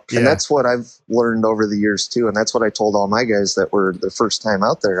 Yep. Yeah. And that's what I've learned over the years too. And that's what I told all my guys that were the first time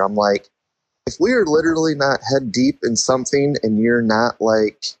out there. I'm like, if we are literally not head deep in something and you're not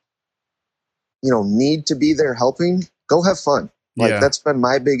like, need to be there helping, go have fun. Like that's been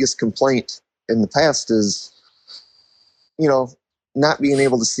my biggest complaint in the past is, not being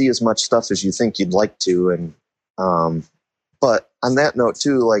able to see as much stuff as you think you'd like to. And, but on that note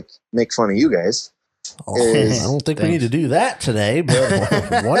too, like make fun of you guys. I don't think we need to do that today,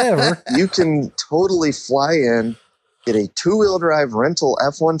 but whatever. You can totally fly in, get a 2-wheel drive rental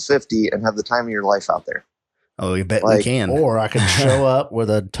F-150 and have the time of your life out there. Oh, you bet we Like, can. Or I could show up with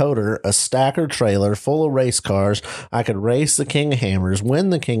a toter, a stacker trailer full of race cars. I could race the King of Hammers, win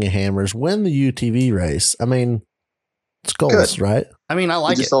the King of Hammers, win the UTV race. I mean, it's goals, Good. right? I mean, I You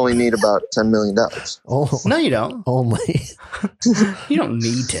like it. just only need about $10 million. Oh, No, you don't. only. You don't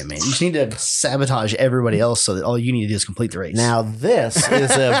need to, man. You just need to sabotage everybody else so that all you need to do is complete the race. Now, this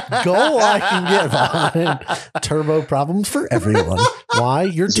is a goal I can get behind. Turbo problems for everyone. Why?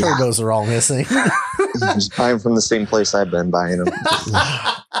 Your Yeah. turbos are all missing. Just buy them from the same place I've been buying them.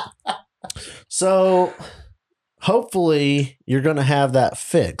 So, hopefully, you're going to have that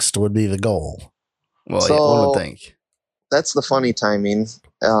fixed, would be the goal. well, So- yeah, one would think. That's the funny timing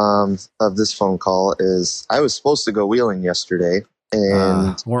of this phone call is I was supposed to go wheeling yesterday,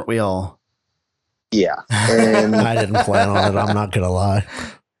 and Weren't we all? yeah, and I didn't plan on it. I'm not going to lie.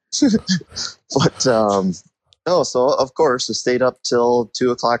 but no, so of course I stayed up till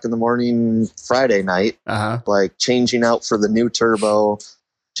 2:00 in the morning Friday night, like changing out for the new turbo,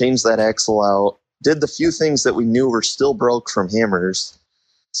 changed that axle out, did the few things that we knew were still broke from Hammers,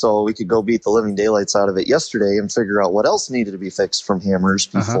 so we could go beat the living daylights out of it yesterday and figure out what else needed to be fixed from Hammers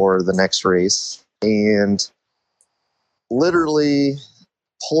before the next race, and literally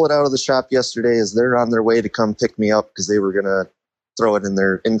pull it out of the shop yesterday as they're on their way to come pick me up because they were going to throw it in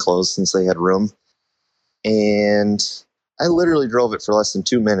their enclosed since they had room. And I literally drove it for less than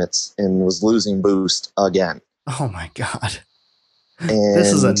 2 minutes and was losing boost again. Oh my God. And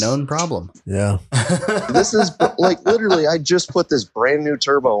This is a known problem. Yeah. This is like literally, I just put this brand new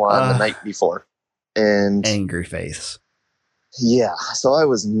turbo on the night before. And Angry face. yeah, so I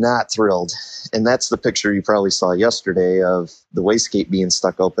was not thrilled. And that's the picture you probably saw yesterday of the wastegate being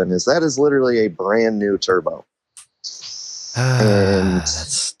stuck open. That is literally a brand new turbo. And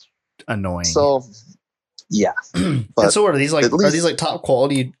That's annoying. So, yeah. And But so what are these like? at Are least- these like top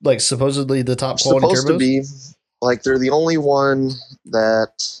quality? Like supposedly the top quality supposed turbos? to be like they're the only one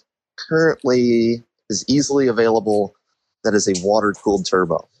that currently is easily available that is a water cooled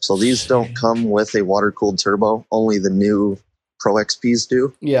turbo. So these don't come with a water cooled turbo, only the new Pro XPs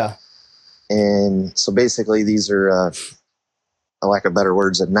do. Yeah. And so basically these are I lack of better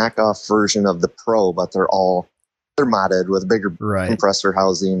words, a knockoff version of the Pro, but they're modded with bigger Right. compressor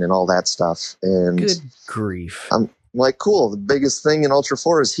housing and all that stuff. And Good grief. I'm like, cool, the biggest thing in Ultra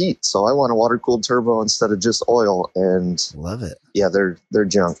 4 is heat, so I want a water cooled turbo instead of just oil. And Love it. yeah, they're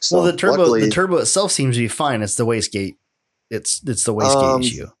junk. So Well, the luckily, turbo itself seems to be fine. It's the wastegate. It's the wastegate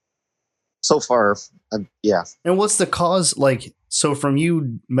issue. so far, yeah. And what's the cause? Like, so from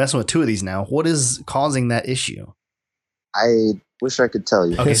you messing with two of these now, what is causing that issue? I wish I could tell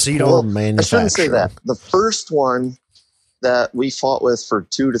you. Okay, His so you poor don't- I shouldn't say manufacturer. that. The first one that we fought with for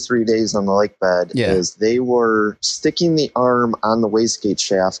 2 to 3 days on the lake bed Yeah. is they were sticking the arm on the wastegate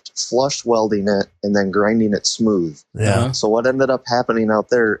shaft, flush welding it, and then grinding it smooth. Yeah. Uh-huh. So what ended up happening out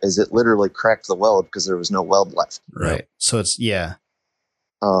there is it literally cracked the weld because there was no weld left. Right. So it's yeah.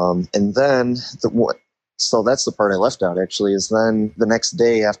 And then so that's the part I left out actually, is then the next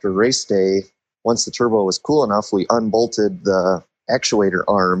day after race day, once the turbo was cool enough, we unbolted the actuator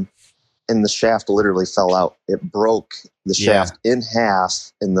arm and the shaft literally fell out. It broke the Yeah. shaft in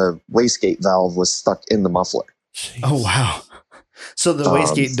half and the wastegate valve was stuck in the muffler. Oh wow. So the Um,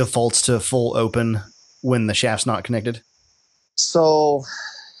 wastegate defaults to full open when the shaft's not connected. So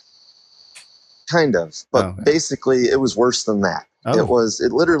kind of, but Okay. basically it was worse than that. Oh.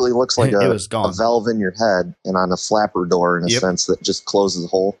 It literally looks like It a was gone. valve in your head and on a flapper door in a Yep. sense that just closes the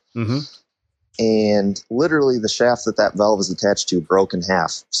hole. Mm-hmm. And literally the shaft that valve is attached to broke in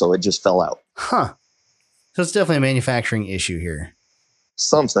half, so it just fell out. Huh. So it's definitely a manufacturing issue here.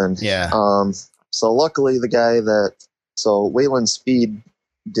 Something. Yeah. So luckily Wayland Speed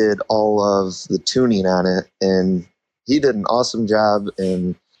did all of the tuning on it, and he did an awesome job.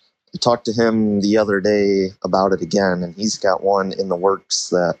 And I talked to him the other day about it again, and he's got one in the works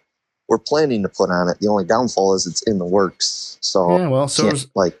that we're planning to put on it. The only downfall is it's in the works, so Yeah, well, so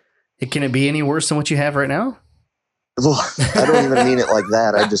can it be any worse than what you have right now? I don't even mean it like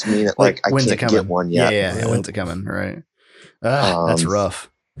that. I just mean it like I when's it can't coming? get one yet. Yeah. When's it coming? Right. That's rough.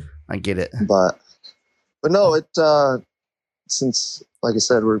 I get it. But no, since like I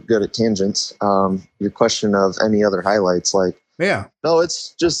said, we're good at tangents. Your question of any other highlights, like Yeah. no,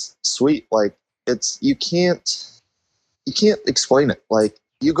 it's just sweet. Like you can't explain it. Like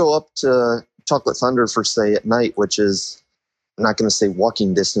you go up to Chocolate Thunder for say at night, which is, I'm not going to say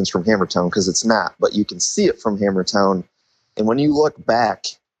walking distance from Hammertown because it's not, but you can see it from Hammertown. And when you look back,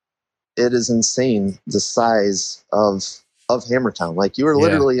 it is insane the size of Hammertown. Like you are Yeah.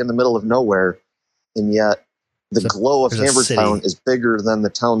 literally in the middle of nowhere, and yet the glow of there's a Hammertown city. is bigger than the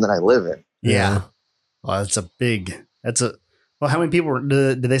town that I live in. Yeah. Well, how many people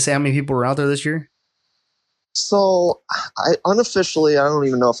did they say how many people were out there this year? So I unofficially, I don't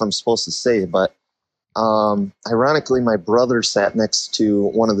even know if I'm supposed to say, but ironically, my brother sat next to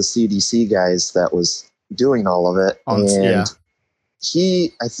one of the CDC guys that was doing all of it. And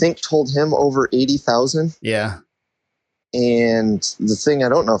he, I think, told him over 80,000. Yeah. And the thing I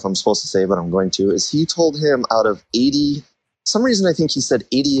don't know if I'm supposed to say, but I'm going to, is he told him out of 80, some reason I think he said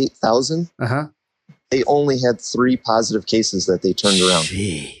 88,000. Uh-huh. They only had 3 positive cases that they turned around.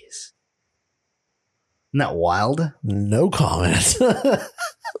 Jeez. Isn't that wild? No comment.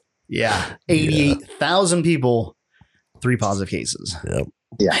 Yeah. 88,000 people, 3 positive cases. Yep.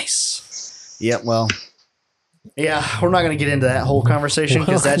 Yeah. Nice. Yeah, well, yeah, we're not going to get into that whole conversation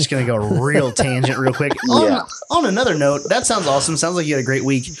because that's going to go real tangent real quick. Yeah. On another note, that sounds awesome. Sounds like you had a great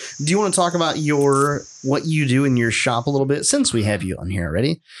week. Do you want to talk about what you do in your shop a little bit since we have you on here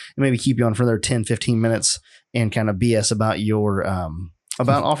already? And maybe keep you on for another 10, 15 minutes and kind of BS about your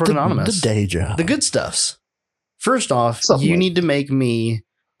about Off-Road Anonymous. The day job. The good stuffs. First off, Something you like need to make me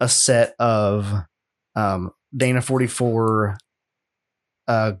a set of Dana 44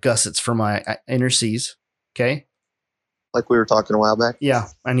 gussets for my inner C's. Okay. Like we were talking a while back. Yeah,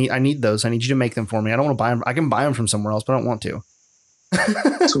 I need those. I need you to make them for me. I don't want to buy them. I can buy them from somewhere else, but I don't want to.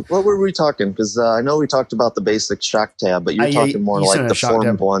 So what were we talking? Because I know we talked about the basic shock tab, but you're talking more you like said a the shock formed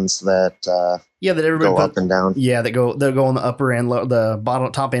tab. ones that that everybody go up and down. Yeah, they'll go on the upper end, the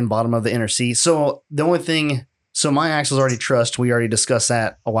bottom, top and bottom of the inner C. So the only thing, my axle's already trussed. We already discussed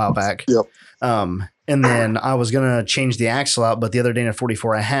that a while back. Yep. And then I was gonna change the axle out, but the other Dana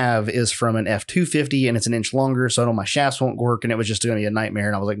 44 I have is from an F250 and it's an inch longer, so I know my shafts won't work, and it was just gonna be a nightmare.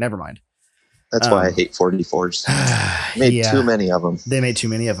 And I was like, never mind. That's why I hate 44s. Made too many of them. They made too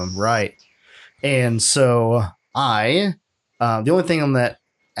many of them, right? And so the only thing on that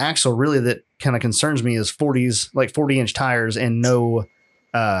axle really that kind of concerns me is 40-inch tires and no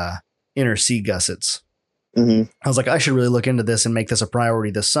inner C gussets. Mm-hmm. I was like, I should really look into this and make this a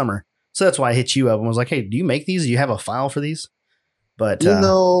priority this summer. So that's why I hit you up and was like, hey, do you make these? Do you have a file for these? But Do you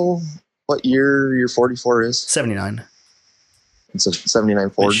know what year your 44 is? 79. It's a 79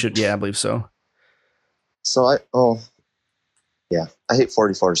 Ford. I believe so. So I hate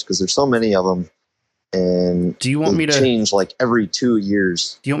 44s because there's so many of them, and Do you want they me to change like every 2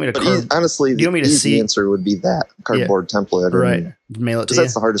 years? Do you want me to But honestly, do you want me the to easy see- answer would be that cardboard template, right? Mail it to Because you.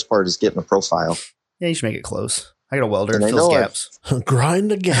 that's the hardest part is getting a profile. Yeah, you should make it close. I got a welder And that I fills know gaps.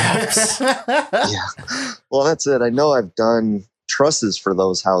 Grind the gaps. Yeah. Well, that's it. I know I've done trusses for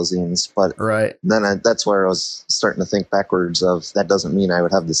those housings, but Right. then that's where I was starting to think backwards of that doesn't mean I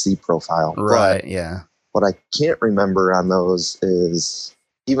would have the C profile. Right. But Yeah. what I can't remember on those is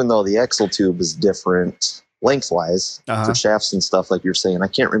even though the axle tube is different lengthwise for shafts and stuff like you're saying, I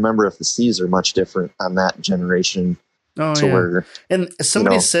can't remember if the C's are much different on that generation Oh, to yeah. where And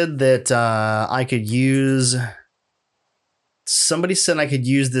somebody said that I could use. Somebody said I could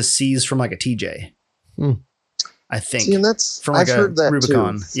use the C's from like a TJ. I think See, and that's from like I've a heard that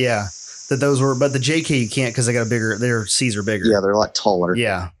Rubicon. too. Yeah, that those were, but the JK you can't because they got a bigger. Their C's are bigger. Yeah, they're a lot taller.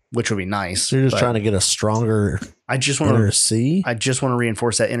 Yeah, which would be nice. So you're just but trying to get a stronger I just want inner to. C? I just want to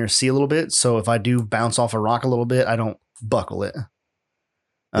reinforce that inner C a little bit. So if I do bounce off a rock a little bit, I don't buckle it.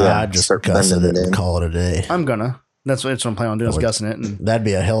 Yeah, I'd just start gusset bending it it and in. call it a day. I'm gonna. That's what I'm planning on doing is gussing it. And That'd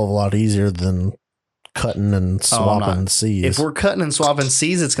be a hell of a lot easier than cutting and swapping C's. if we're cutting and swapping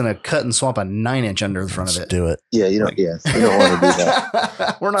C's, it's gonna cut and swap a 9-inch under the front Let's of it. do it. Yeah, you don't. Yeah, you don't want to do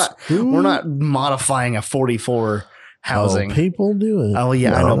that. We're not modifying a 44 housing. Oh, people do it. Oh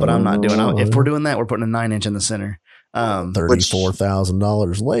yeah, I know, but I'm not doing it. If we're doing that, we're putting a 9-inch in the center.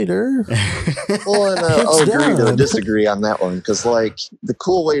 $34,000 later. Well, and It's I'll agree to done. disagree on that one because, like, the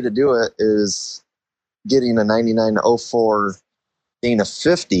cool way to do it is getting a 9904 Dana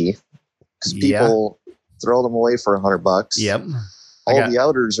 50 because people throw them away for $100. Yep. All the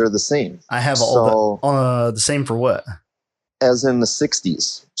outers are the same. I have all the same for what? As in the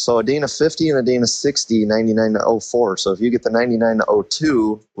 60s. So a Dana 50 and a Dana 60, 9904. So if you get the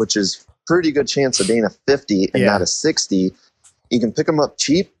 9902, which is pretty good chance a Dana 50 and not a 60, you can pick them up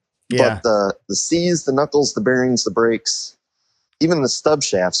cheap. Yeah. But the C's, the knuckles, the bearings, the brakes, even the stub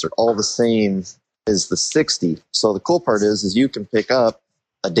shafts are all the same as the 60. So the cool part is you can pick up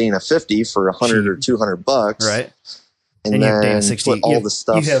a Dana 50 for $100 or $200, right? And you have then Dana 60. put all the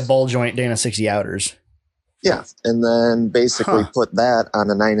stuff. You have ball joint Dana 60 outers. Yeah, and then basically put that on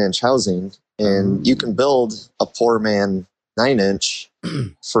a 9-inch housing, and you can build a poor man 9-inch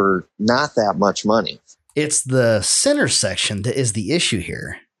for not that much money. It's the center section that is the issue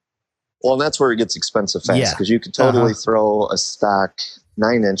here. Well, and that's where it gets expensive fast Yeah. because you could totally throw a stock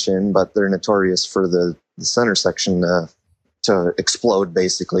 9-inch in, but they're notorious for the center section to explode,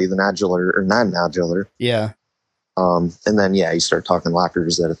 basically, the nodular or non-nodular. Yeah. And then, you start talking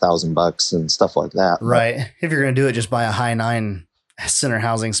lockers at $1,000 and stuff like that. Right. If you're going to do it, just buy a high 9 center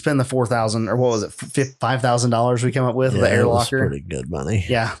housing, spend the $4,000 or what was it, $5,000 we came up with Yeah, the air it was locker. pretty good money.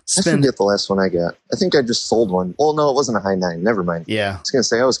 Yeah. I forget the last one I got. I think I just sold one. Well, no, it wasn't a high 9. Never mind. Yeah. I was going to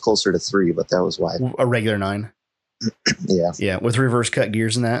say I was closer to 3, but that was why. A regular 9. Yeah. Yeah. With reverse cut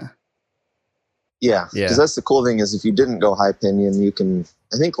gears and that. Yeah. Yeah. Because that's the cool thing is if you didn't go high pinion, you can,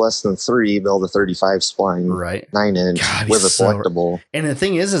 I think less than 3, build a 35 spline, Right. 9-inch God, with a so- selectable. And the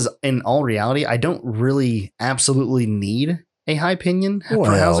thing is in all reality, I don't really absolutely need a high pinion for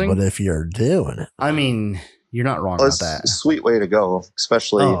Well, housing. but if you're doing it, I mean, you're not wrong Well, about it's that. a sweet way to go,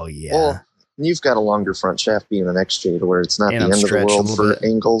 especially. Oh, yeah. Well, you've got a longer front shaft being an XJ to where it's not And the I'm end of the stretched a world little for bit.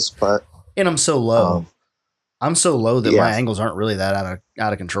 angles, but And I'm so low. um, I'm so low that yeah. my angles aren't really that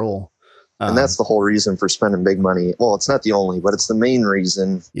out of control. and that's the whole reason for spending big money. Well, it's not the only, but it's the main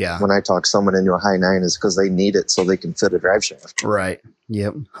reason yeah. when I talk someone into a high 9 is because they need it so they can fit a drive shaft. Right.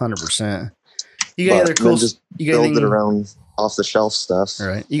 Yep. 100%. You got But other then cool? just You got build anything it around off the shelf stuff. All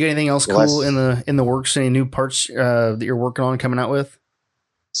right. You got anything else Well, cool in the works? Any new parts that you're working on coming out with?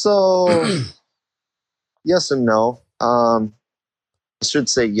 So, yes and no. I should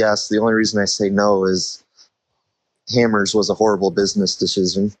say yes. The only reason I say no is hammers was a horrible business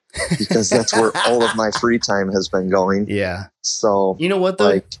decision because that's where all of my free time has been going. Yeah. So, You know what though?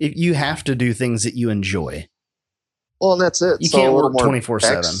 Like- If you have to do things that you enjoy. well, and that's it. You So can't a little work more 24/7.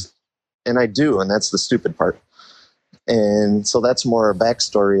 backs- And I do, and that's the stupid part. And so that's more a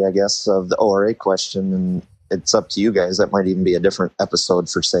backstory, I guess, of the ORA question. And it's up to you guys. That might even be a different episode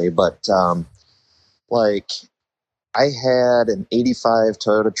for say. But like, I had an 85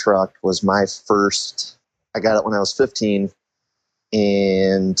 Toyota truck was my first. I got it when I was 15,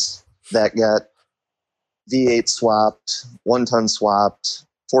 and that got V8 swapped, 1-ton swapped,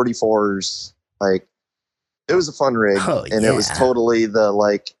 44s. Like, it was a fun rig, Oh, and it was yeah. totally the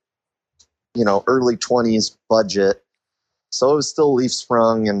early 20s budget. So it was still leaf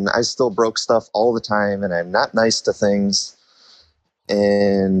sprung, and I still broke stuff all the time, and I'm not nice to things.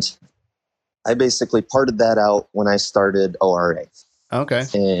 And I basically parted that out when I started ORA. Okay.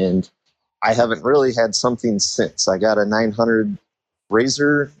 And I haven't really had something since. I got a 900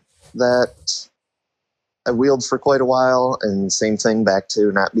 Razor that I wheeled for quite a while, and same thing, back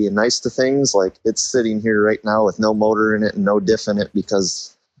to not being nice to things. Like, it's sitting here right now with no motor in it and no diff in it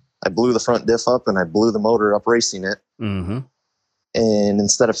because I blew the front diff up and I blew the motor up racing it. Mm-hmm. And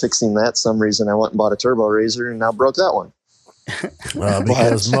instead of fixing that, some reason I went and bought a turbo Razor and now broke that one.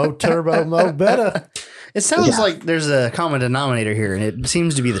 because Mo Turbo, Mo better. It sounds Yeah. like there's a common denominator here, and it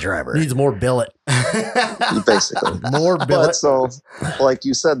seems to be the driver. Needs more billet. Basically. More But billet. so, like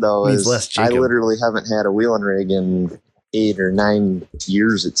you said, though, Needs is less I Jacob. literally haven't had a wheeling rig in 8 or 9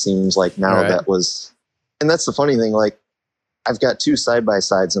 years, it seems like now. Right. That was, and that's the funny thing. Like, I've got 2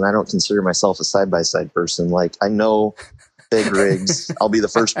 side-by-sides, and I don't consider myself a side-by-side person. Like, I know big rigs. I'll be the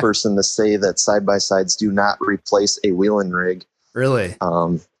first person to say that side-by-sides do not replace a wheeling rig. Really?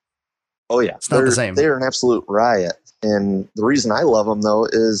 Oh yeah, It's not the They're- same. They're an absolute riot, and the reason I love them though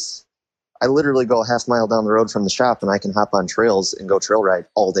is I literally go a half mile down the road from the shop, and I can hop on trails and go trail ride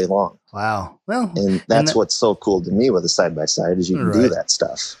all day long. Wow. Well, And that's that- what's so cool to me with a side by side is you can do Right. that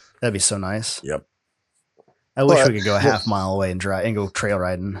stuff. that'd be so nice. Yep. I wish But- we could go a half mile away and drive and go trail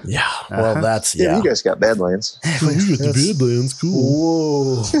riding. Yeah. Well, Uh-huh. that's Yeah, yeah. you guys got Badlands. Badlands,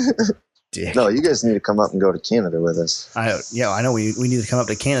 cool. Whoa. Dick. No, you guys need to come up and go to Canada with us. I know. We need to come up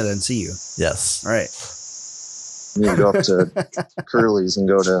to Canada and see you. Yes. All right. You need to go up to Curly's and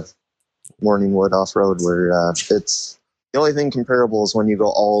go to Morningwood off road, where it's the only thing comparable is when you go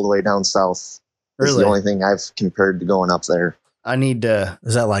all the way down south. It's Really? the only thing I've compared to going up there. I need to.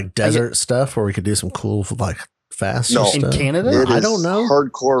 Is that like desert stuff where we could do some cool, like fast No. In stuff? Canada? It I is don't know.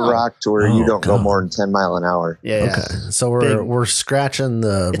 hardcore Oh. rock to where Oh, you don't go God. more than 10 mile an hour. Yeah. yeah. Okay. So we're Big. we're scratching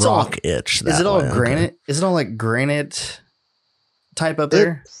the It's all- rock itch. Is that it all way. Okay. granite? Is it all like granite type up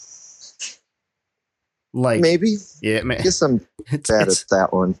there? Like Maybe. yeah, man. I guess I'm It's, bad it's- at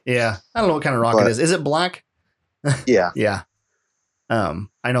that one. yeah. I don't know what kind of rock But- it is. Is it black? Yeah. Yeah.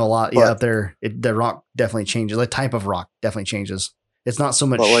 I know a lot. Yeah, But- up there, the rock definitely changes. The type of rock definitely changes. It's not so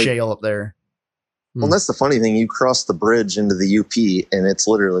much But, like- shale up there. Well, that's the funny thing. You cross the bridge into the UP, and it's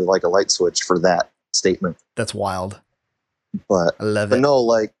literally like a light switch for that statement. That's wild. But I love but it. no,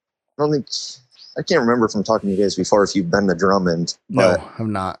 like I don't think I can't remember from talking to you guys before if you've been to Drummond. No, But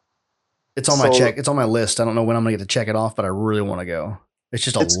I'm not. It's on my So- check. It's on my list. I don't know when I'm gonna get to check it off, but I really want to go. It's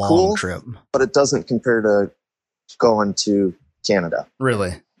just a It's long cool. trip. but it doesn't compare to going to Canada.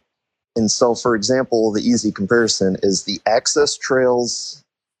 Really? And so, for example, the easy comparison is the access trails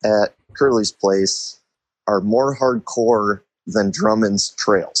at Curly's place are more hardcore than Drummond's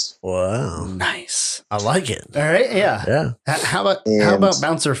trails. Wow. Nice. I like it. All right. Yeah. Yeah. How about And-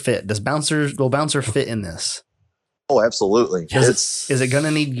 Bouncer fit? Will Bouncer fit in this? Oh, absolutely. Yes. Is it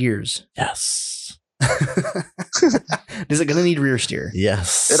gonna need gears? Yes. Is it gonna need rear steer?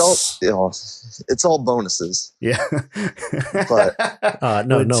 Yes. It's all bonuses. Yeah. But-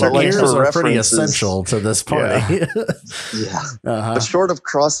 No, Would the certainly gears for are pretty references- essential to this party. Yeah. Uh-huh. But short of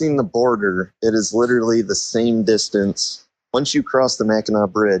crossing the border, it is literally the same distance. Once you cross the Mackinac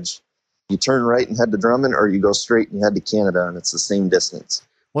Bridge, you turn right and head to Drummond, or you go straight and head to Canada, and it's the same distance.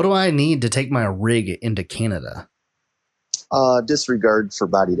 What do I need to take my rig into Canada? Disregard for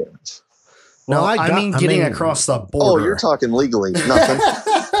body damage. No, Well, I getting mean- across the Oh, border. you're talking legally. Nothing.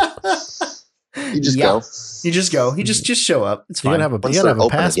 You just Yeah. go. You just go. You just show up. It's You fine. gotta have a Once they're open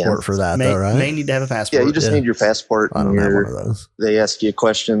passport again. for that, may, though, right? may need to have a passport. Yeah, you just Yeah. need your passport. I And don't have one your, of those. they ask you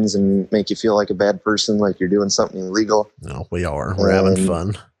questions and make you feel like a bad person, like you're doing something illegal. No, we are. We're having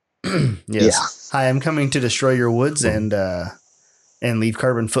fun. Yes. Yeah. Hi, I'm coming to destroy your woods and leave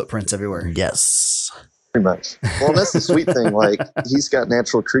carbon footprints everywhere. Yes. Pretty much. Well, that's the sweet thing. Like, he's got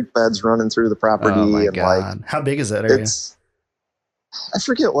natural creek beds running through the property, Oh my and like god! How big is that area? it's. I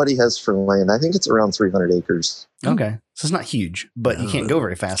forget what he has for land. I think it's around 300 acres. Okay, so it's not huge, but you can't go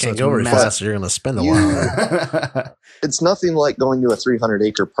very fast. Can't so go very it's fast. You're going to spend a You- while. It's nothing like going to a 300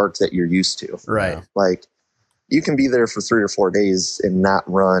 acre park that you're used to. Right. Like, you can be there for 3 or 4 days and not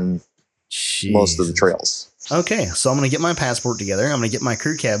run most of the Jeez. trails. Okay, so I'm gonna get my passport together. I'm gonna get my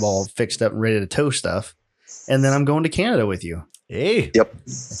crew cab all fixed up and ready to tow stuff, and then I'm going to Canada with you. Hey. Yep.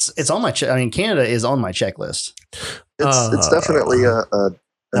 It's on my. I mean, Canada is on my checklist. It's definitely a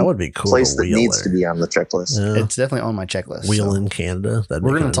That would be cool. place to that wheel needs to there. be on the checklist. Yeah. It's definitely on my checklist. Wheel so in Canada. That'd be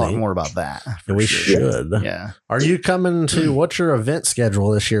we're gonna kinda talk neat. more about that. for We sure. should. Yeah. Are you coming to what's your event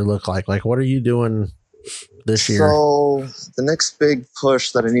schedule this year look like? Like, what are you doing this year? So the next big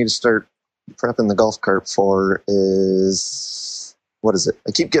push that I need to start prepping the golf cart for is, what is it?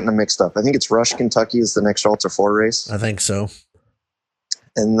 I keep getting them mixed up. I think it's Rush, Kentucky is the next Ultra 4 race. I think so.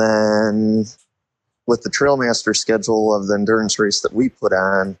 And then with the Trailmaster schedule of the endurance race that we put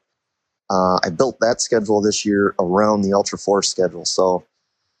on, I built that schedule this year around the Ultra 4 schedule. So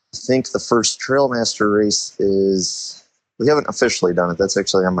I think the first Trailmaster race is, we haven't officially done it. That's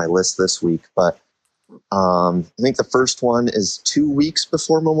actually on my list this week. But I think the first one is 2 weeks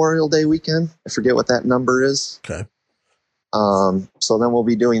before Memorial Day weekend. I forget what that number is. Okay. So then we'll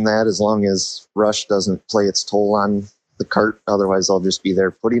be doing that as long as Rush doesn't play its toll on the cart. Otherwise, I'll just be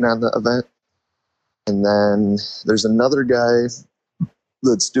there putting on the event. And then there's another guy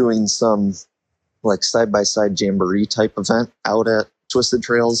that's doing some like side-by-side jamboree type event out at Twisted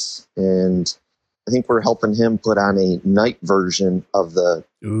Trails. And I think we're helping him put on a night version of the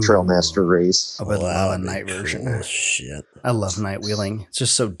Ooh. Trailmaster race. I would Well, love a that'd be night version. cool. Shit. I love night wheeling. It's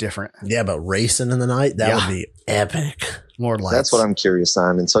just so different. Yeah, but racing in the night, that Yeah. would be epic. More lights. That's what I'm curious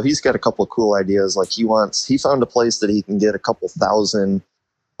on. And so he's got a couple of cool ideas. Like he found a place that he can get a couple thousand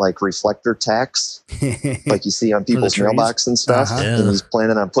like reflector tacks like you see on people's trees? mailbox and stuff. Uh-huh. Yeah. And he's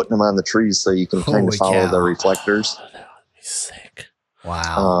planning on putting them on the trees so you can kind Holy of follow cow. the reflectors. Oh, that would be sick.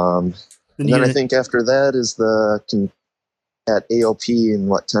 wow. And then I think after that is at AOP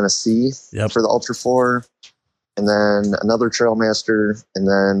in Tennessee Yep. for the Ultra 4, and then another Trailmaster, and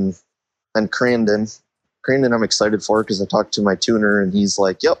then Crandon. Crandon I'm excited for because I talked to my tuner and he's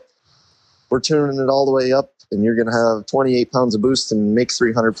like, yep, we're tuning it all the way up and you're going to have 28 pounds of boost and make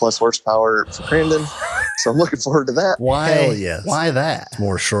 300 plus horsepower for Crandon. So I'm looking forward to that. why? Hell yes. Why that?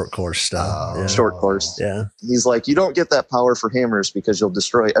 More short course stuff. Oh. Yeah. Short course. Yeah. He's like, you don't get that power for hammers because you'll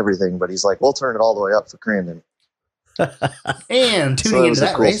destroy everything. But he's like, we'll turn it all the way up for Crandon. And So tuning that into was a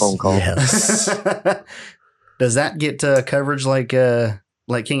that cool race. phone call. Yes. Does that get coverage like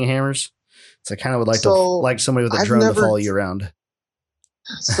King of Hammers? So I kind of would like to So, like somebody with a I've drone never- to follow you around.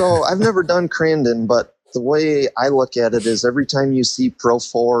 So I've never done Crandon, but the way I look at it is every time you see Pro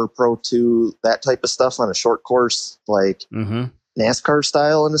 4, Pro 2, that type of stuff on a short course, like Mm-hmm. NASCAR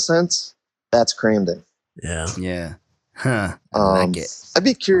style in a sense, that's Crandon. Yeah. Yeah. Huh. I like it. I'd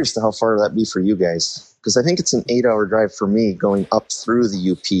be curious to how far that'd be for you guys, because I think it's an 8-hour drive for me going up through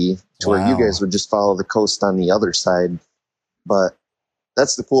the UP to where you Wow. guys would just follow the coast on the other side. But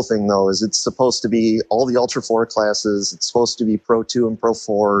that's the cool thing, though, is it's supposed to be all the Ultra 4 classes. It's supposed to be Pro 2 and Pro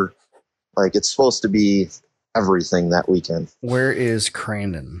 4. Like, it's supposed to be everything that weekend. Where is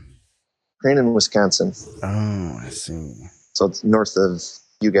Crandon? Crandon, Wisconsin. Oh, I see. So it's north of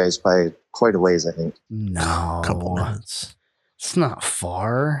you guys by quite a ways, I think. No. Couple minutes. It's not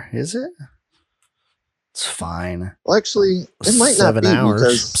far, is it? It's fine. Well, actually, it might 7 not be hours,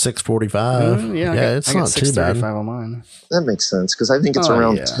 because 6:45. Yeah, It's not too bad. 6:35 on mine. that makes sense. Because I think it's Oh,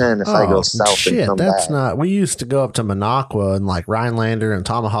 around yeah. 10 if I go south shit, and come that's back. not. We used to go up to Minocqua and like Rhinelander and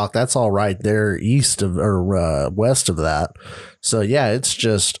Tomahawk. That's all right there east of or west of that. So yeah, it's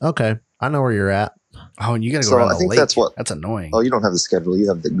just okay. I know where you're at. Oh, and you got to go So around I the think lake. that's what- That's annoying. Oh, you don't have the schedule. You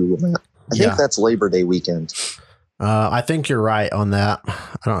have the Google map. I think Yeah. that's Labor Day weekend, I think you're right on that.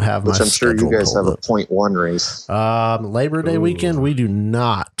 I don't have which my I'm sure you schedule guys have pulled a .1 race. up. Labor Day Ooh. weekend, we do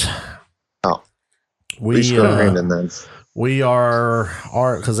not. Oh. we We should go to Brandon then. We are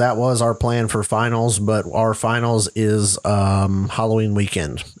because that was our plan for finals, but our finals is Halloween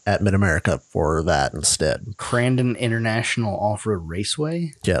weekend at Mid America for that instead. Crandon International Off-Road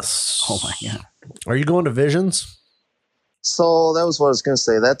Raceway. Yes. Oh my god. Are you going to Visions? So that was what I was going to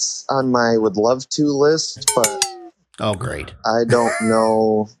say. That's on my would love to list, but Oh great. I don't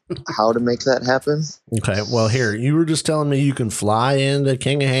know how to make that happen. Okay. Well, here you were just telling me you can fly into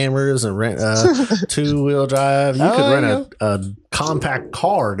King of Hammers and rent a 2-wheel drive. You Oh, could yeah. rent a compact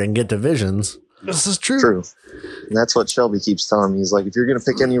card and get to Visions. This is true. True. And that's what Shelby keeps telling me. He's like, if you're going to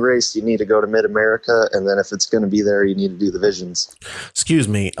pick any race, you need to go to Mid America, and then if it's going to be there, you need to do the Visions. Excuse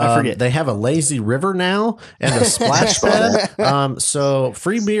me. I forget. They have a lazy river now and a splash pad. So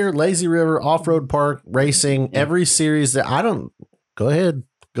free beer, lazy river, off-road park, racing, every series that I don't go ahead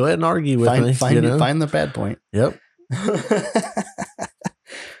and argue with me. Find the bad point. Yep.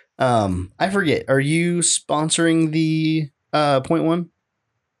 I forget. Are you sponsoring the point one?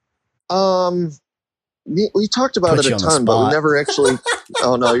 We talked about Put it you a on the ton, but we spot. never actually.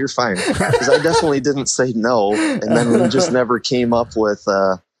 Oh no, you're fine. Because I definitely didn't say no, and then we just never came up with.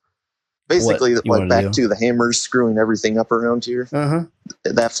 Basically, What you like wanna back do. to the hammers screwing everything up around here. Uh-huh.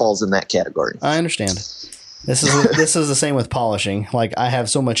 That falls in that category. I understand. This is the same with polishing. Like I have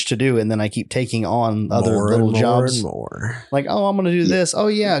so much to do, and then I keep taking on other More little and more jobs. and more. Like, oh, I'm gonna do this. Oh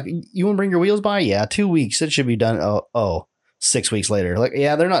yeah, you want to bring your wheels by? Yeah, 2 weeks. It should be done. Oh, 6 weeks later. Like,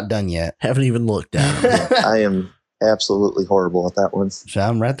 yeah, they're not done yet. Haven't even looked at them. I am absolutely horrible at that one. So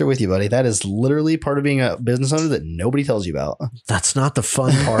I'm right there with you, buddy. That is literally part of being a business owner that nobody tells you about. That's not the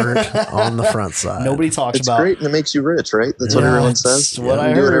fun part on the front side. Nobody talks It's about. great and it makes you rich, right? That's what Yeah, everyone that's says. what You I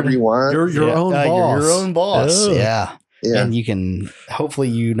can do heard. whatever you want. You're your own boss. You're your own boss. Oh. Yeah. Yeah. And you can hopefully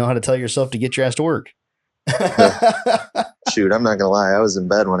you know how to tell yourself to get your ass to work. Shoot, I'm not gonna lie. I was in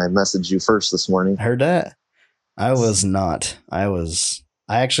bed when I messaged you first this morning. I heard that. I was not.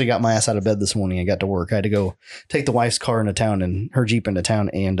 I actually got my ass out of bed this morning and got to work. I had to go take the wife's car into town and her Jeep into town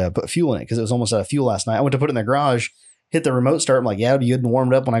and put fuel in it because it was almost out of fuel last night. I went to put it in the garage, hit the remote start. I'm like, yeah, it'll be good and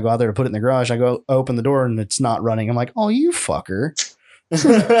warmed up when I go out there to put it in the garage. I go open the door and it's not running. I'm like, oh, you fucker.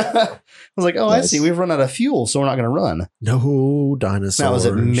 I was like, oh, I Nice. see. We've run out of fuel, so we're not going to run. No dinosaurs. That was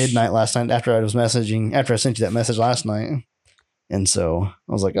at midnight last night after I sent you that message last night. And so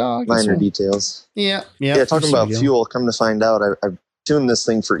I was like, oh, I guess Minor we'll- details. yeah. Yeah, talking about fuel, come to find out, I tuned this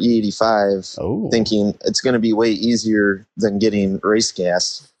thing for E85 Oh, thinking it's going to be way easier than getting race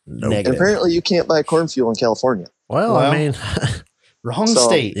gas. And negative. apparently you can't buy corn fuel in California. Well, Well, I mean, Wrong So,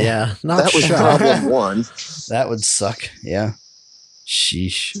 state. yeah, not That was shocked. problem one. That would suck. Yeah.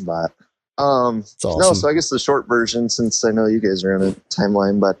 Sheesh. But It's awesome. no, so I guess the short version, since I know you guys are on a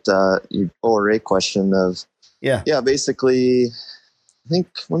timeline, but your ORA question of Yeah. basically, I think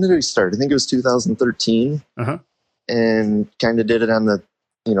when did we start? I think it was 2013, Uh-huh. and kind of did it on the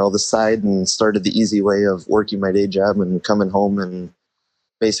the side and started the easy way of working my day job and coming home and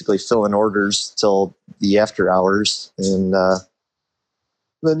basically filling orders till the after hours, and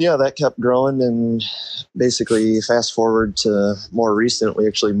then that kept growing, and basically fast forward to more recent, we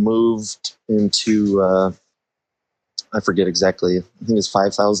actually moved into I forget exactly, I think it's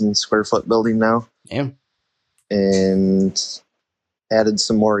 5,000 square foot building now, Damn. and added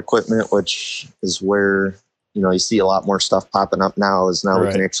some more equipment, which is where you see a lot more stuff popping up now, is now we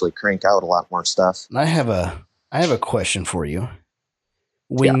can Right. actually crank out a lot more stuff. I have a question for you.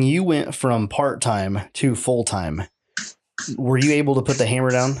 When you went from part-time to full-time, were you able to put the hammer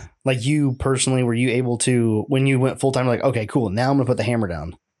down? Like you personally, were you able to, when you went full-time, like, okay, cool, now I'm going to put the hammer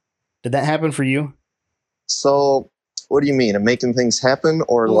down. Did that happen for you? So what do you mean? Of making things happen,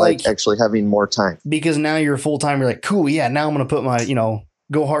 or like Like- actually having more time? Because now you're full-time, you're like, cool, yeah, now I'm going to put my,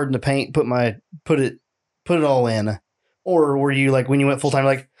 go hard in the paint, put it all in. Or were you like, when you went full-time,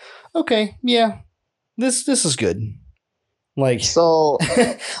 like, okay, yeah, this is good. Like, So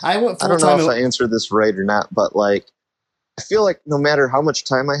I went I don't know full-time. if I answered this right or not, but like I feel like no matter how much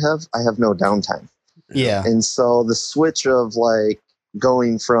time I have no downtime. Yeah. And so the switch of like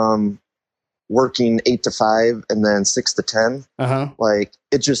going from working 8 to 5 and then 6 to 10. Like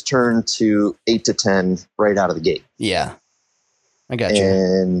it just turned to 8 to 10 right out of the gate. Yeah. I got you.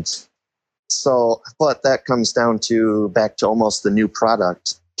 And so, but that comes down to back to almost the new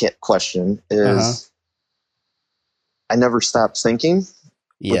product question is I never stopped thinking,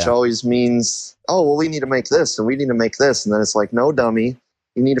 which always means, oh, well, we need to make this and we need to make this. And then it's like, no, dummy,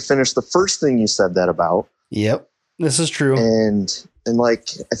 you need to finish the first thing you said that about. Yep. This is true. And like,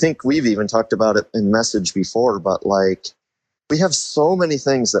 I think we've even talked about it in message before, but like we have so many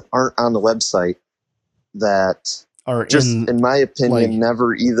things that aren't on the website that are just, in my opinion,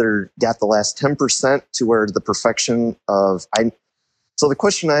 never either got the last 10% to where the perfection of So the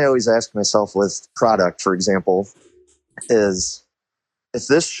question I always ask myself with product, for example, is if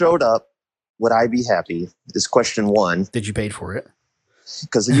this showed up, would I be happy? Is question one. Did you pay for it?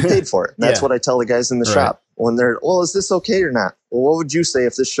 Because you paid for it. That's what I tell the guys in the shop when they're, well, is this okay or not? Well, what would you say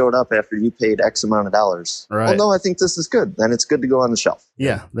if this showed up after you paid X amount of dollars? Right. Well, no, I think this is good. Then it's good to go on the shelf.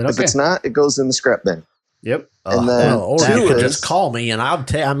 Yeah. Then If it's not, it goes in the scrap bin. Yep. And then or you could just call me and I'll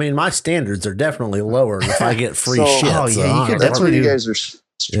tell. I mean, my standards are definitely lower if I get free shit. That's where you guys are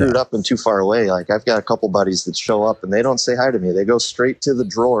screwed up and too far away. Like I've got a couple buddies that show up and they don't say hi to me. They go straight to the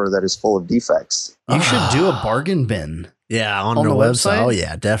drawer that is full of defects. You should do a bargain bin. Yeah, on the website. Oh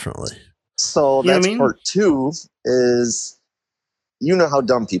yeah, definitely. So that's part two is, you know how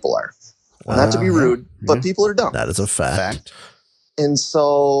dumb people are. Not to be rude, but people are dumb. That is a fact. And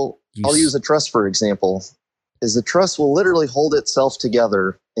so I'll use a truss, for example, is the truss will literally hold itself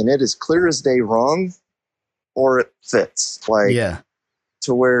together and it is clear as day wrong or it fits. Like,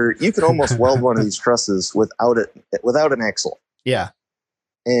 to where you could almost weld one of these trusses without an axle. Yeah.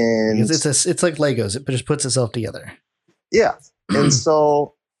 And it's like Legos. It just puts itself together. Yeah. And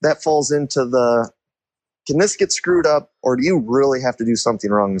so that falls into can this get screwed up or do you really have to do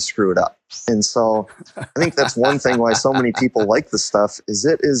something wrong to screw it up? And so I think that's one thing why so many people like this stuff is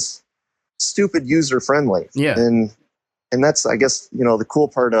it is stupid user friendly. Yeah. And that's, I guess, the cool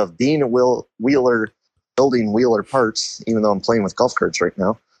part of being a wheeler, building wheeler parts, even though I'm playing with golf carts right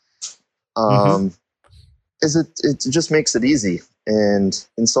now, is it just makes it easy. And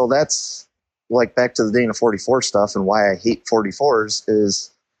so that's like back to the Dana 44 stuff and why I hate 44s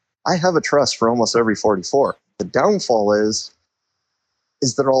is I have a truss for almost every 44. The downfall is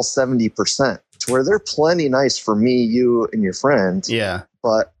they're all 70% to where they're plenty nice for me, you, and your friend. Yeah.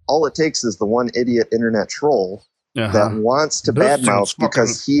 But all it takes is the one idiot internet troll that wants to badmouth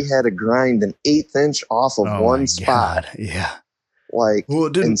because he had to grind an 1/8 inch off of one spot. God. Yeah. Like, well,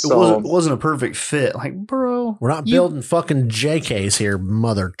 it wasn't a perfect fit. Like, bro, we're not building fucking JKs here,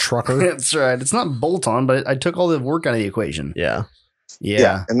 mother trucker. That's right. It's not bolt on, but I took all the work out of the equation. Yeah.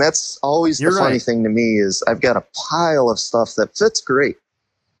 Yeah. And that's always the funny thing to me is I've got a pile of stuff that fits great,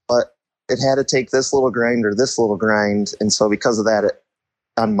 but it had to take this little grind or this little grind. And so because of that,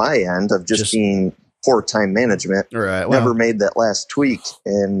 on my end of just being poor time management, never made that last tweak.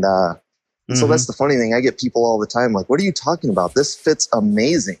 And so that's the funny thing. I get people all the time like, what are you talking about? This fits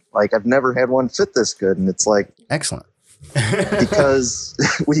amazing. Like I've never had one fit this good. And it's like, excellent. Because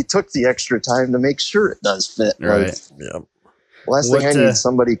we took the extra time to make sure it does fit. Right. Like, last thing I need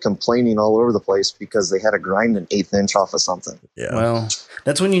somebody complaining all over the place because they had to grind an 1/8 inch off of something. Yeah. Well,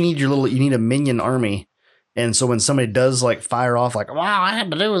 that's when you need you need a minion army. And so when somebody does like fire off like, wow, I had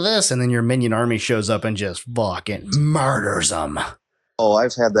to do this. And then your minion army shows up and just fucking murders them. Oh,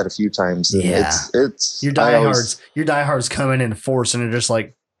 I've had that a few times. And it's your diehards come in force and they're just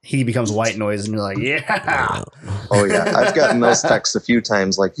like, he becomes white noise and you're like, yeah. Oh yeah. I've gotten those texts a few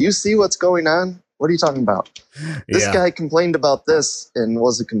times. Like, you see what's going on? What are you talking about? This guy complained about this and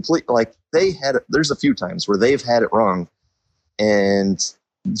was a complete, like there's a few times where they've had it wrong and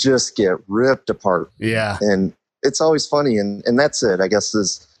just get ripped apart. Yeah. And it's always funny. And that's it, I guess,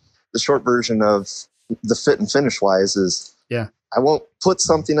 is the short version of the fit and finish wise is I won't put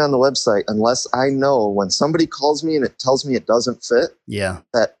something on the website unless I know when somebody calls me and it tells me it doesn't fit. Yeah.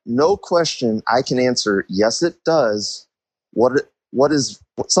 That no question I can answer. Yes, it does.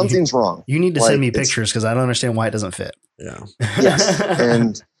 Something's wrong. You need to send me pictures because I don't understand why it doesn't fit. Yeah. Yes.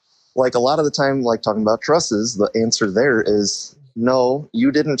 And like a lot of the time, like talking about trusses, the answer there is no,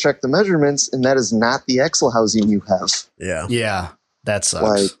 you didn't check the measurements and that is not the axle housing you have. Yeah. Yeah. That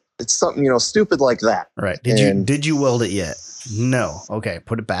sucks. Like it's something, stupid like that. Right. Did you weld it yet? No. Okay.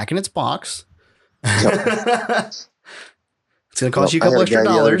 Put it back in its box. Yep. It's going to cost you a couple extra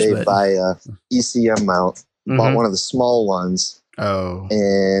dollars. I had a guy the other day buy a ECM mount, bought one of the small ones. Oh.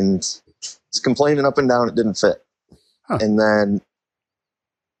 And it's complaining up and down it didn't fit. Huh. And then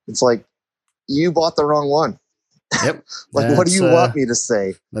it's like, you bought the wrong one. Yep. Like, what do you That's, want me to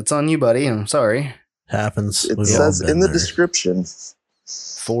say? That's on you, buddy. I'm sorry Happens. It We've says all been in the there. description.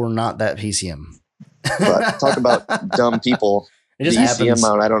 for not that PCM. But talk about dumb people. It just the happens. ECM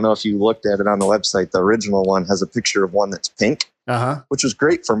mount, I don't know if you looked at it on the website. The original one has a picture of one that's pink, which was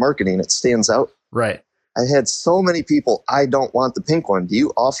great for marketing. It stands out. Right. I had so many people, I don't want the pink one. Do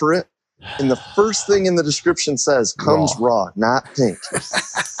you offer it? And the first thing in the description says, comes raw, not pink.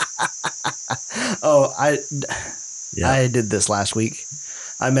 Oh, I Yeah. did this last week.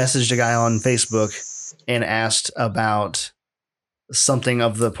 I messaged a guy on Facebook and asked about something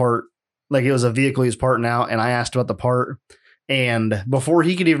of the part. Like it was a vehicle he's parting out, and I asked about the part. And before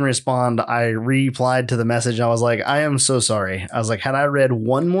he could even respond, I replied to the message. I was like, I am so sorry. I was like, had I read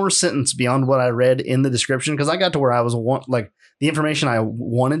one more sentence beyond what I read in the description, because I got to where I was like the information I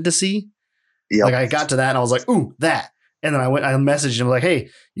wanted to see. Yep. Like I got to that and I was like, ooh, that. And then I messaged him like, hey,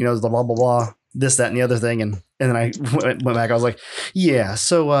 the blah, blah, blah, this, that, and the other thing. And then I went back. I was like, yeah.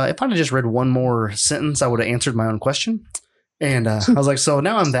 So if I'd have just read one more sentence, I would have answered my own question. And I was like, so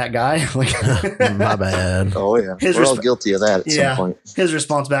now I'm that guy. Like, My bad. Oh, yeah. His We're all guilty of that at Yeah. some point. His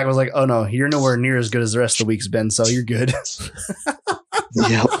response back was like, oh no, you're nowhere near as good as the rest of the week's been. So you're good.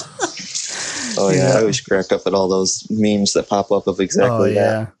 Yep. Oh, yeah. Yeah. I always crack up at all those memes that pop up of exactly that.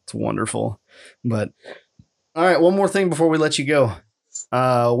 Yeah. It's wonderful. But all right. One more thing before we let you go.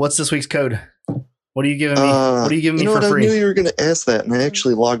 What's this week's code? What are you giving me? What are you giving me know for what? free? I knew you were going to ask that, and I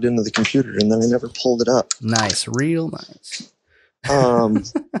actually logged into the computer, and then I never pulled it up. Nice. Real nice.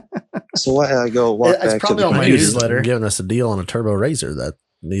 So why I go walk It's back to probably the on my computer. newsletter. You're giving us a deal on a turbo razor that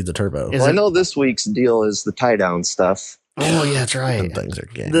needs a turbo. Is Well, I it- know this week's deal is the tie down stuff. Oh yeah, that's Them right. things are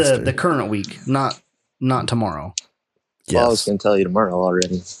gangster. The current week, not tomorrow. Well, I was Yes. going to tell you tomorrow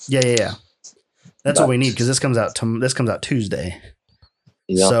already. Yeah. That's what But- we need because this comes out Tuesday.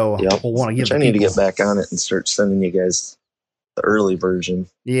 Yep, So yep. we'll want to give. Which I the need to people- get back on it and start sending you guys the early version.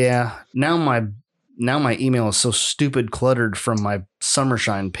 Yeah. Now my email is so stupid cluttered from my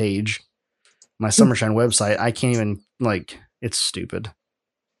Summershine page, my Summershine website. I can't even it's stupid.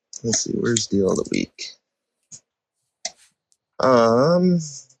 Let's see, where's deal of the week? Of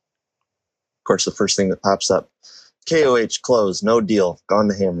course, the first thing that pops up: KOH closed, no deal, gone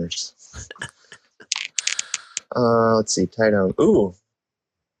to hammers. Let's see, tie down. Ooh,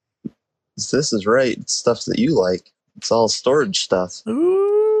 this is right. It's stuff that you like. It's all storage stuff.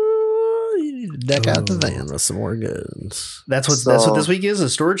 Ooh, you need to deck out the Ooh. van with some more goods. That's what So- this week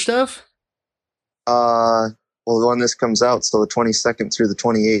is storage stuff. Well, when this comes out, so the 22nd through the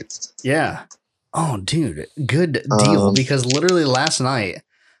 28th. Yeah. Oh, dude, good deal. Um, Because literally last night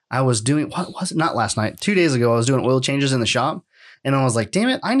I was doing what was it? Not last night. 2 days ago I was doing oil changes in the shop, and I was like, "Damn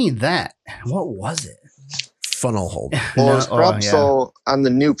it, I need that." What was it? Funnel hold. Well, No, it's so on the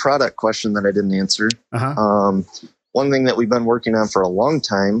new product question that I didn't answer. Uh-huh. One thing that we've been working on for a long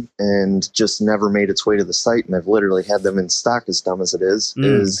time and just never made its way to the site, and I've literally had them in stock, as dumb as it is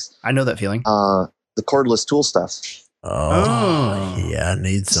I know that feeling. the cordless tool stuff. Oh, yeah, I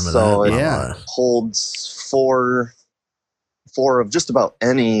need some of So that. it- Yeah. Holds four of just about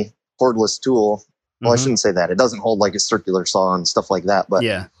any cordless tool. Well, I Mhm. shouldn't say that. It doesn't hold like a circular saw and stuff like that, but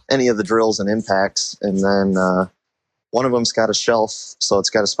Yeah. any of the drills and impacts. And then one of them's got a shelf, so it's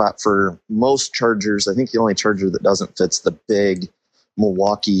got a spot for most chargers. I think the only charger that doesn't fit's the big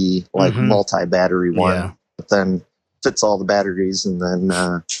Milwaukee Mhm. multi-battery one, Yeah. but then fits all the batteries. And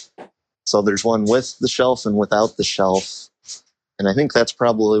then so there's one with the shelf and without the shelf. And I think that's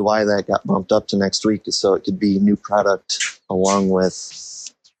probably why that got bumped up to next week, is so it could be new product along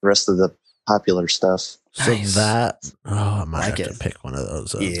with the rest of the popular stuff. So Nice. I might Like have it. to pick one of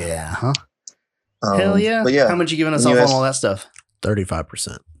those up. Yeah. Huh? Hell yeah. But yeah, How much you giving us when off you on ask- all that stuff?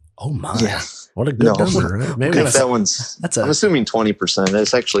 35%. Oh my. yeah. What a good No. number, right? Maybe I think that's that one's. That's I'm assuming 20%.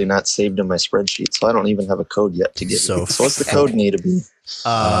 It's actually not saved in my spreadsheet, so I don't even have a code yet to give So you. So what's the code need to be?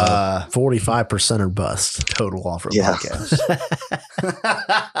 45% or bust. Total offer Yeah. podcast.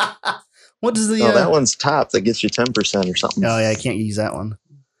 What does the No, that one's top. That gets you 10% or something. Oh yeah, I can't use that one.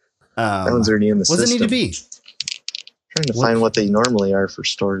 That one's already in the what does it system. need to be? Trying to What- find what they normally are for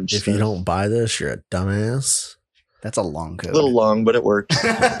storage. If you stuff. don't buy this, you're a dumbass. That's a long code. A little long, but it works.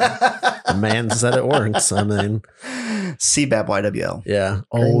 The man said it works. I mean, CBAP YWL. yeah.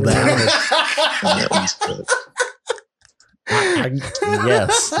 Oh, that. That one's good.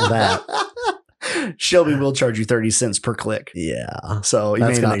 Yes, that. Shelby will charge you 30 cents per click. Yeah. So you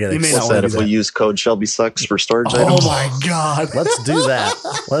That's may gonna not. get You may What's not want that to if we use code Shelby Sucks for storage Oh items? my god! Let's do that.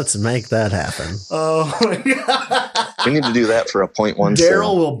 Let's make that happen. Oh my god! We need to do that for a 0.1 Daryl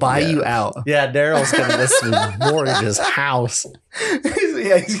sale. will buy you out. Yeah, Daryl's gonna just mortgage his house.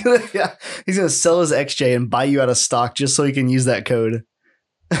 He's gonna sell his XJ and buy you out of stock just so he can use that code.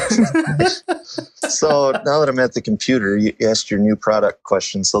 So now that I'm at the computer, you asked your new product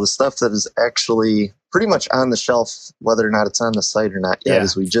question. So the stuff that is actually pretty much on the shelf, whether or not it's on the site or not yet, Yeah.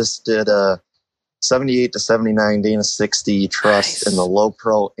 is we just did a 78 to 79 Dana 60 truss Nice. in the low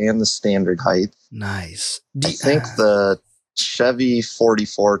pro and the standard height. Nice. I think the Chevy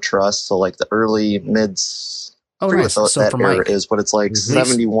 44 truss, so like the early mids. Oh, forget nice. what So that for era Mike, is, but it's like Leaf-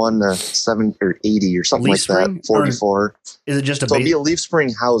 71 to 7 or 80 or something Leaf like spring that. 44. is it just a So it'd be base? a leaf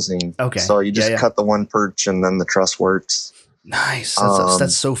spring housing. Okay. So you just Yeah, yeah. cut the one perch and then the truss works. Nice. Um,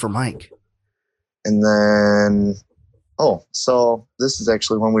 That's so for Mike. And then, so this is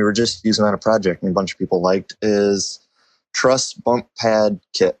actually one we were just using on a project and a bunch of people liked, is truss bump pad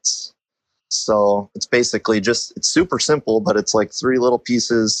kits. So it's basically it's super simple, but it's like 3 little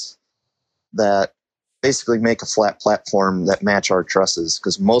pieces that basically make a flat platform that match our trusses,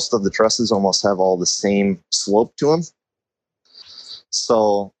 because most of the trusses almost have all the same slope to them.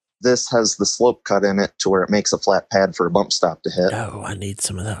 So this has the slope cut in it to where it makes a flat pad for a bump stop to hit. Oh, I need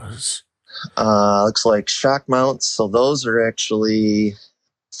some of those. Looks like shock mounts. So those are actually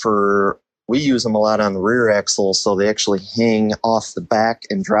we use them a lot on the rear axle. So they actually hang off the back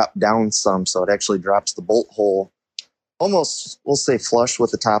and drop down some. So it actually drops the bolt hole almost, we'll say flush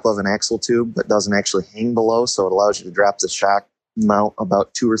with the top of an axle tube, but doesn't actually hang below. So it allows you to drop the shock mount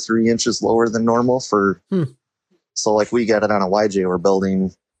about 2 or 3 inches lower than normal so like we got it on a YJ we're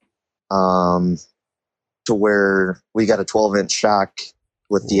building, to where we got a 12-inch shock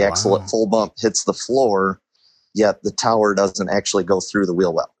with the axle at full bump hits the floor, yet the tower doesn't actually go through the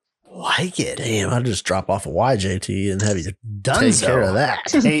wheel well. Like it. Damn, I'll just drop off a YJT and have you Done take so. care of that.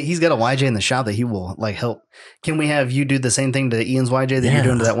 Hey, he's got a YJ in the shop that he will like help. Can we have you do the same thing to Ian's YJ that you're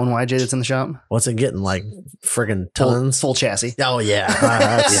doing to that one YJ that's in the shop? What's it getting, like friggin' tons? Full chassis. Oh, yeah.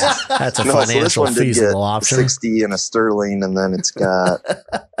 That's a So this financial one did get feasible option. 60 and a Sterling, and then it's got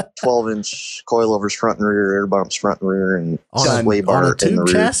 12-inch coilovers front and rear, air bumps front and rear, and sway On bar a in the tube rear.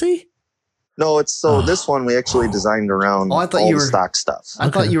 chassis? No, it's this one we actually designed around Oh, I thought all you the were- stock stuff. I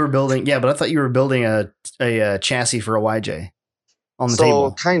thought you were building, but I thought you were building a chassis for a YJ on the So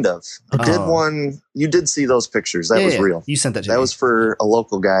table. kind of. I did Oh. one. You did see those pictures. That was real. You sent that to That me. was for a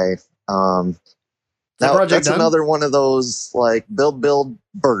local guy. That project That's done? another one of those like build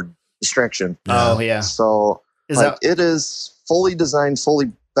bird distraction. Oh yeah. So Is like that it is fully designed,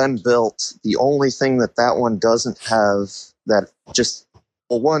 fully been built. The only thing that one doesn't have that just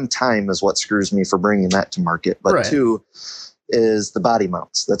one time is what screws me for bringing that to market. But Right. 2 is the body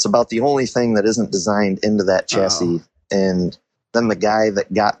mounts. That's about the only thing that isn't designed into that chassis. And then the guy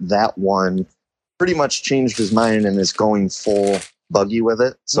that got that one pretty much changed his mind and is going full buggy with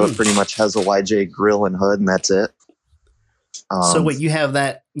it. So it pretty much has a YJ grill and hood, and that's it. so wait, you have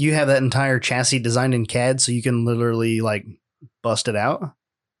that entire chassis designed in CAD so you can literally like bust it out?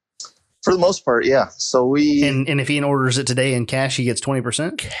 For the most part, yeah. So we And if Ian orders it today in cash, he gets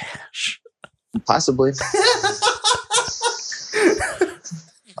 20%? Cash. possibly.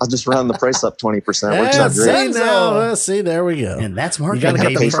 I'll just round the price up 20%. Works out great. See, now, see, there we go. And that's You marketing. gotta gotta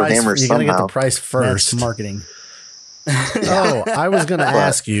get pay the for price. hammers You gotta get the somehow. price first. That's marketing. Oh, I was going to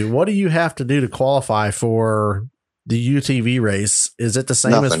ask you, what do you have to do to qualify for the UTV race? Is it the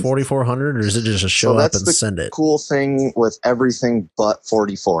same as Nothing. 4400, or is it just a show So up that's and the send it? cool thing with everything but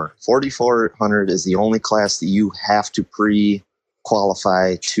 44. 4400 is the only class that you have to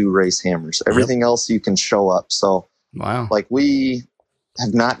pre-qualify to race hammers. Everything else you can show up. So Wow. like we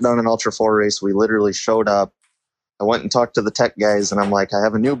have not done an Ultra 4 race. We literally showed up. I went and talked to the tech guys, and I'm like, I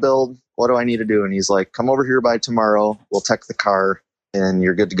have a new build. What do I need to do? And he's like, come over here by tomorrow. We'll tech the car, and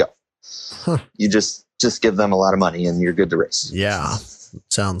you're good to go. Huh. You just give them a lot of money, and you're good to race. Yeah,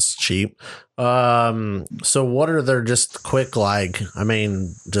 sounds cheap. So what are their just quick, like, I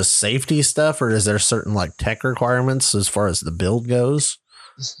mean, just safety stuff, or is there certain like tech requirements as far as the build goes?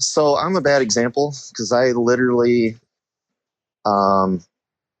 So I'm a bad example because I literally,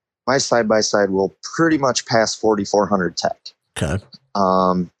 my side-by-side will pretty much pass 4400 tech. Okay.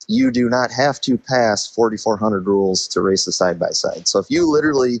 You do not have to pass 4400 rules to race a side-by-side. So if you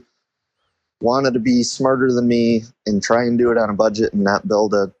literally wanted to be smarter than me and try and do it on a budget and not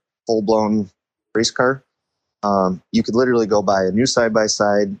build a full-blown race car, you could literally go buy a new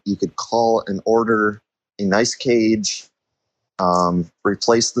side-by-side. You could call and order a nice cage,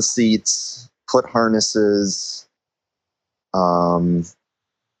 replace the seats, put harnesses,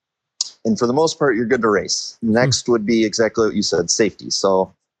 and for the most part, you're good to race. Next would be exactly what you said, safety.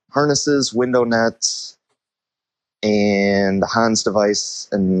 So harnesses, window nets, and the Hans device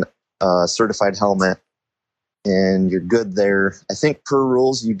and a certified helmet, and you're good there. I think per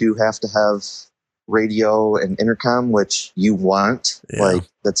rules, you do have to have radio and intercom, which you want. Yeah. Like,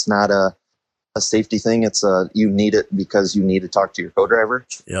 that's not a safety thing. It's you need it because you need to talk to your co-driver.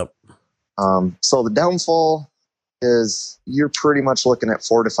 Yep. So the downfall is you're pretty much looking at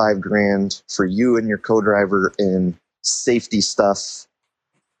 $4,000 to $5,000 for you and your co-driver in safety stuff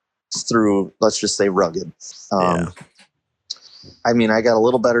through, let's just say, rugged. I mean, I got a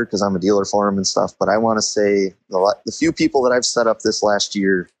little better because I'm a dealer for them and stuff, but I want to say the few people that I've set up this last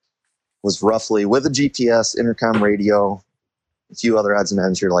year was roughly with a GPS, intercom radio, a few other odds and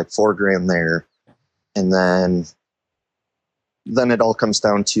ends, you're like $4,000 there. And then it all comes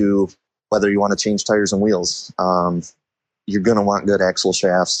down to whether you want to change tires and wheels. You're going to want good axle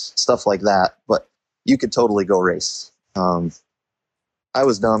shafts, stuff like that, but you could totally go race. I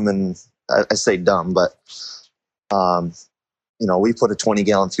was dumb, and I say dumb, but we put a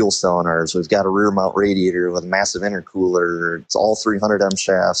 20-gallon fuel cell in ours. We've got a rear mount radiator with a massive intercooler. It's all 300M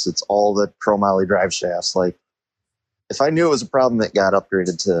shafts. It's all the chromoly drive shafts. Like, if I knew it was a problem, it got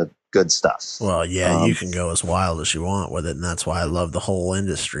upgraded to good stuff. Well, yeah, you can go as wild as you want with it, and that's why I love the whole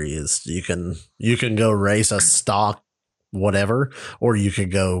industry. Is you can go race a stock whatever, or you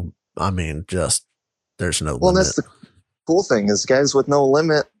could go. I mean, just there's no limit. That's the cool thing is guys with no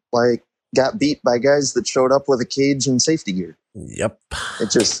limit got beat by guys that showed up with a cage and safety gear. Yep.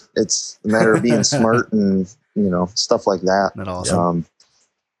 It's a matter of being smart and stuff like that. That's awesome.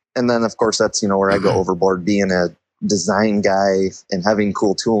 And then of course that's where I go overboard, being a design guy and having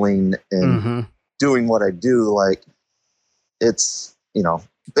cool tooling and doing what I do. Like, it's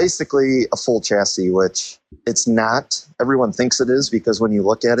basically a full chassis, which it's not. Everyone thinks it is because when you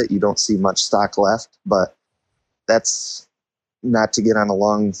look at it, you don't see much stock left. But that's not to get on a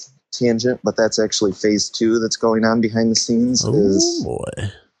long tangent, but that's actually phase 2 that's going on behind the scenes. Is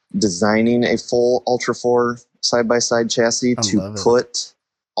designing a full Ultra 4 side-by-side chassis to put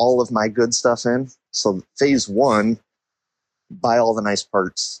all of my good stuff in. So phase 1, buy all the nice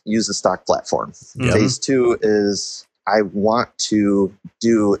parts, use the stock platform. Yep. Phase 2 is I want to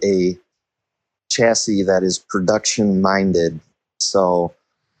do a chassis that is production minded. So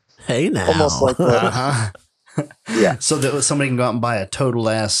hey, now almost like that. Yeah. So that somebody can go out and buy a total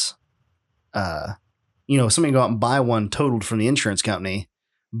ass, somebody can go out and buy one totaled from the insurance company,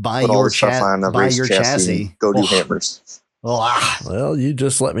 buy Put all your the stuff on a race chassis, go do hammers. Well, you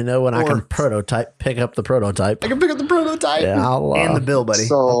just let me know when I can pick up the prototype. I can pick up the prototype. Yeah, and the bill, buddy.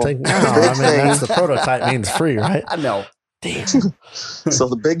 So I'll take, that's the prototype means free, right? I know. Damn. So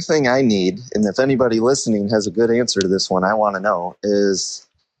the big thing I need, and if anybody listening has a good answer to this one, I want to know, is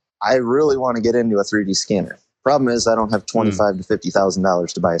I really want to get into a 3D scanner. Problem is I don't have $25,000 to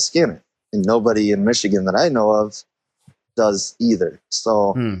 $50,000 to buy a scanner, and nobody in Michigan that I know of does either.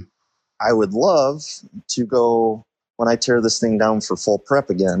 So I would love to go, when I tear this thing down for full prep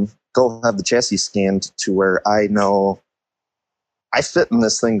again, go have the chassis scanned to where I know I fit in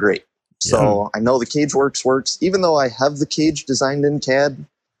this thing great. So I know the cage works. Even though I have the cage designed in CAD,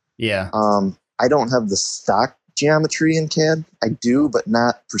 I don't have the stock geometry in CAD. I do, but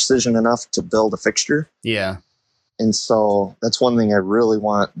not precision enough to build a fixture. Yeah. And so that's one thing I really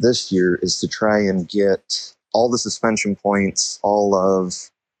want this year is to try and get all the suspension points, all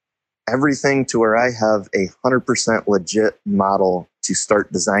of everything to where I have 100% legit model to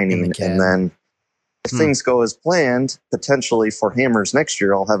start designing. And then if things go as planned, potentially for hammers next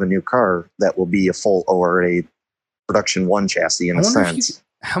year, I'll have a new car that will be a full ORA production 1 chassis in a sense.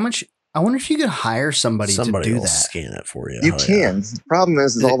 I wonder if you could hire somebody to do will that. Scan it for you. You can. The problem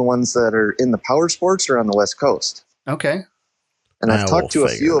is all the ones that are in the power sports are on the West Coast. Okay. And I've talked to a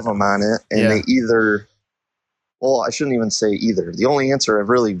few of them on it, and they either, well, I shouldn't even say either. The only answer I've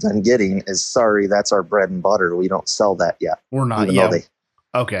really been getting is, sorry, that's our bread and butter. We don't sell that yet. We're not yet.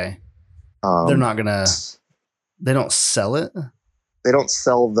 Okay. They're not going to, they don't sell it? They don't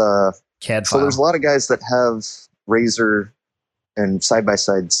sell the CAD file. So there's a lot of guys that have Razor and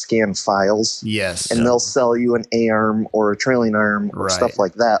side-by-side scan files. Yes. And they'll sell you an A-arm or a trailing arm or stuff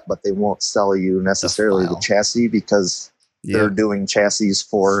like that, but they won't sell you necessarily the chassis because they're doing chassis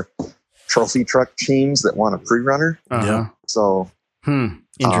for trophy truck teams that want a pre-runner. So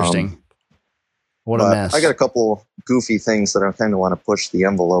interesting. What a mess. I got a couple goofy things that I kind of want to push the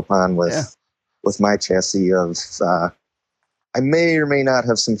envelope on with my chassis of I may or may not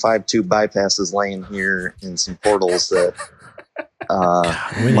have some 5.2 bypasses laying here and some portals that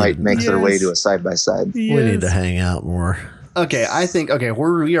might make their way to a side-by-side. We need to hang out more. Okay, I think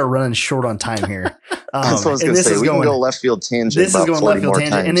we are running short on time here. That's what I was and going to this say. is We can going go left field tangent this is about going 40 left field more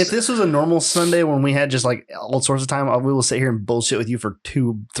tangent. times. And if this was a normal Sunday when we had just like all sorts of time, we will sit here and bullshit with you for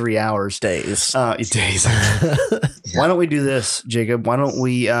 2-3 hours. Days. Days. Why don't we do this, Jacob? Why don't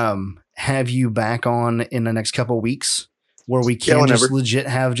we have you back on in the next couple of weeks where we can just whenever. legit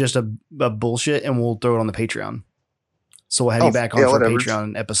have just a bullshit and we'll throw it on the Patreon. So we'll have you back on for whatever. a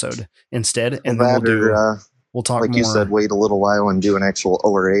Patreon episode instead. And Well, then we'll that or, we'll talk like more. you said, wait a little while and do an actual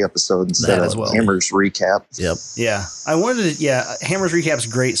ORA episode instead That as of well. Hammer's recap. Yep. Yeah. I wanted to, Hammer's recap's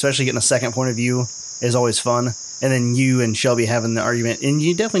great, especially getting a second point of view is always fun. And then you and Shelby having the argument, and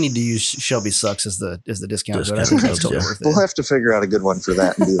you definitely need to use Shelby sucks as the discount code. I think that's totally worth it. We'll have to figure out a good one for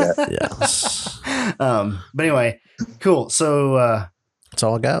that and do that. Yes. But anyway, cool. So That's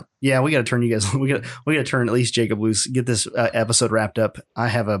all I got. yeah, we got to turn you guys. We got to turn at least Jacob loose. Get this episode wrapped up. I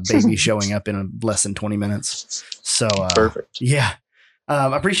have a baby showing up in less than 20 minutes. So Perfect. yeah.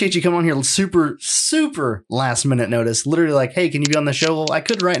 I appreciate you coming on here. Super, super last minute notice. Literally like, hey, can you be on the show? Well, I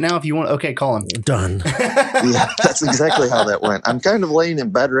could right now if you want. Okay, call him. Done. Yeah, that's exactly how that went. I'm kind of laying in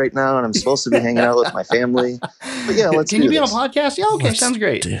bed right now, and I'm supposed to be hanging out with my family. But yeah, let's Can do you be this. on a podcast? Yeah, okay, Let's sounds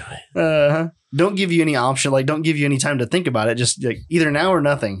great. do it. Don't give you any option. Like, don't give you any time to think about it. Just like, either now or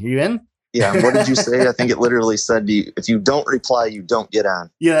nothing. Are you in? Yeah, what did you say? I think it literally said, if you don't reply, you don't get on.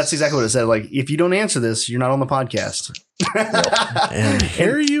 Yeah, that's exactly what it said. Like, if you don't answer this, you're not on the podcast. And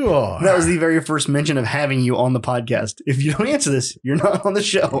here you are. That was the very first mention of having you on the podcast. If you don't answer this, you're not on the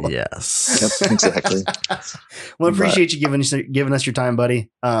show. Yes. Yep, exactly. Well, I appreciate you giving us your time, buddy.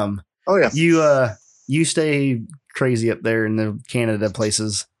 Oh, yeah. You stay crazy up there in the Canada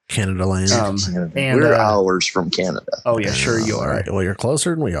places. Canada land. And We're hours from Canada. Oh yeah, sure you All are. right. Well, you're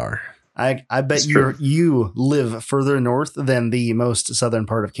closer than we are. I bet It's true. you live further north than the most southern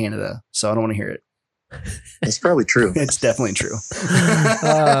part of Canada, so I don't want to hear it. It's probably true. It's definitely true.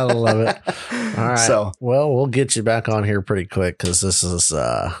 I love it. All right. So well, we'll get you back on here pretty quick because this is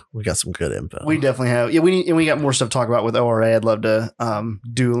we got some good info. we definitely have. Yeah, we got more stuff to talk about with ORA. I'd love to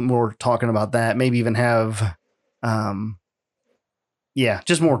do more talking about that. Maybe even have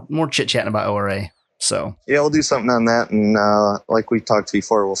just more chit chatting about ORA. So Yeah, we'll do something on that. And like we talked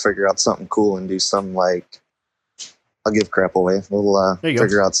before, we'll figure out something cool and do some I'll give crap away. We'll There you go.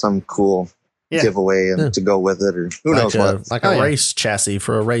 figure out some cool Yeah. giveaway and to go with it, or who knows what. Like Oh, a yeah. race chassis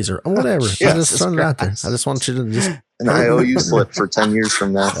for a razor or whatever. Yeah, I just it's thrown it out there. grass. I just want you to just. An IOU slip for 10 years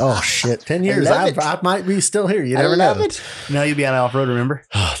from now. Oh shit! 10 years. love I it. might be still here. You I never love know. it. Now you'll be on off road. Remember?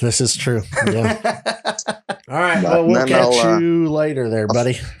 Oh, this is true. Yeah. All right. But Well, we'll then catch I'll, you later, there,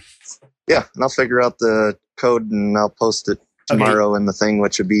 buddy. Yeah, and I'll figure out the code and I'll post it tomorrow in the thing,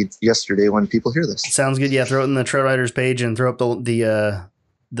 which would be yesterday when people hear this. Sounds good. Yeah, throw it in the Trail Riders page and throw up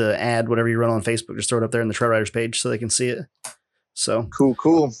the ad, whatever you run on Facebook. Just throw it up there in the Trail Riders page so they can see it. So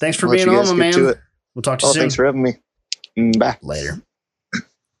Cool. thanks for I'll let being you on, guys my get to man. it. We'll talk to you Oh, soon. thanks for having me. Bye. Later.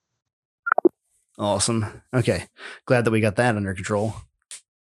 Awesome. Okay. Glad that we got that under control.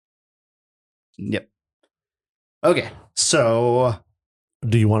 Yep. Okay. So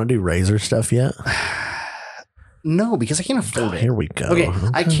Do you want to do razor stuff yet? no, because I can't afford it. Here we go. Okay.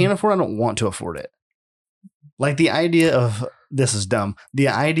 I can't afford. I don't want to afford it. Like the idea of this is dumb. The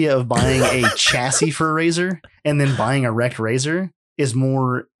idea of buying a chassis for a razor and then buying a wrecked razor is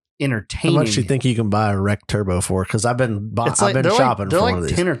more How entertaining. much do you think you can buy a wreck turbo for? Because I've been It's like, I've been they're shopping they're for like one of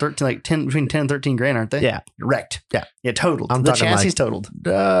these. 10 or 13, like 10 between 10 and 13 grand, aren't they? Yeah. Wrecked. Yeah. Yeah. Totaled. I'm The talking chassis like- totaled.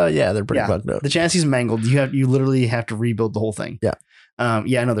 Yeah, they're pretty Yeah. bugged up. The chassis is mangled. You literally have to rebuild the whole thing. Yeah.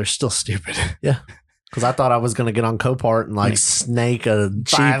 Yeah, I know they're still stupid. Because I thought I was going to get on Copart and like Like snake a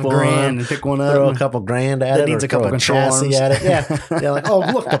cheap $5 one, grand and pick one up. throw a couple grand at that it, needs or a couple throw control chassis arms. at it. Yeah, like oh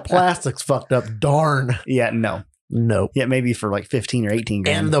look, the plastic's fucked up. Darn, Yeah, no. nope. Yeah, maybe for like 15 or 18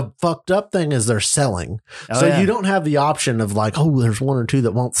 grand. And the fucked up thing is they're selling, Oh, so yeah. you don't have the option of like, oh, there's one or two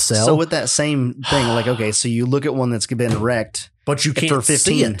that won't sell. So with that same thing, like, okay, so you look at one that's been wrecked. but you can't for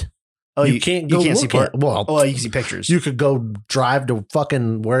see 15. it. Oh, you can't go see look at. Well, Oh, you can see pictures. you could go drive to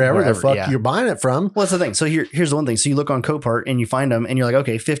fucking wherever the Wherever, fuck yeah. you're buying it from. Well, that's the thing. So here's the one thing. So you look on Copart and you find them and you're like,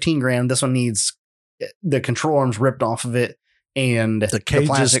 okay, 15 grand. This one needs the control arms ripped off of it and The cage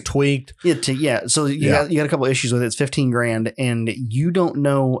is tweaked. Yeah. So you got a couple issues with it. It's 15 grand and you don't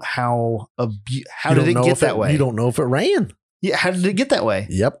know how You did don't it know get if that way? You don't know if it ran. Yeah. How did it get that way?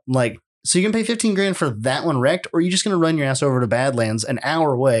 Yep. Like, so you can pay 15 grand for that one wrecked, or are you just going to run your ass over to Badlands an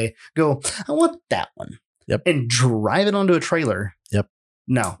hour away, go, I want that one. Yep. And drive it onto a trailer. Yep.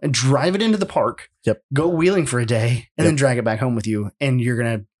 No. And drive it into the park. Yep. Go wheeling for a day and then Yep. drag it back home with you. And you're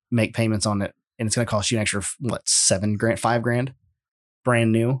going to make payments on it. And it's going to cost you an extra, what, 7 grand, 5 grand?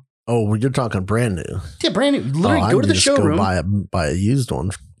 Brand new. Oh, well, you're talking brand new. Yeah, brand new. Literally, I go can to the just showroom. Go buy a used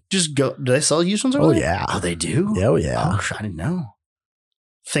one. Just go. Do they sell used ones over Oh, there? yeah. Oh, they do? Oh, yeah. Oh, I didn't know.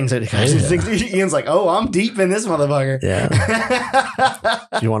 Things that Yeah. Ian's like, oh, I'm deep in this motherfucker. Yeah.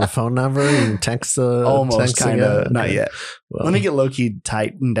 Do you want a phone number? You can text the Almost text the kind guy? of. Not Okay. yet. Well, Let me get low key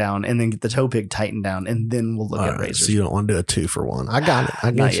tightened down and then get the toe pig tightened down and then we'll look all at right, razors. so you don't want to do a 2-for-1. I got it. I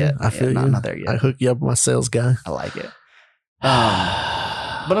Not get you. yet. I feel Yeah, you. not there yet. I hook you up with my sales guy. I like it.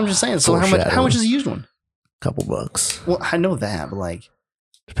 But I'm just saying. So how much is a used one? Couple bucks. Well, I know that, but like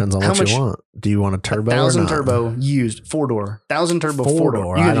Depends on How what much- you want. Do you want a turbo? 1,000 or not? turbo used 4-door, 1,000 turbo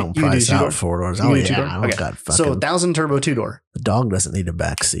 4-door. You I can don't you can do price 2-door? out 4-doors. You Oh can do yeah, 2-door? I don't Okay. got fucking. So 1,000 turbo 2-door, the dog doesn't need a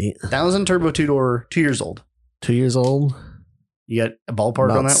back seat. 1,000 turbo 2-door, 2 years old. 2 years old. You got a ballpark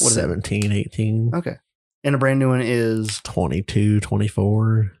About on that? What is it? 17, 18, Okay. And a brand new one is 22,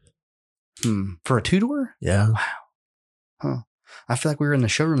 24. for a 2-door? Yeah. I feel like we were in the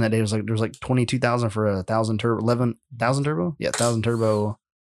showroom that day. It was like there was like 22,000 for a 1,000 turbo, 11,000 turbo. Yeah, 1,000 turbo.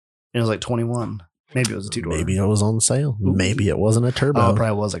 And it was like 21. Maybe it was a 2-door. Maybe it was on sale. Ooh. Maybe it wasn't a turbo. Oh, it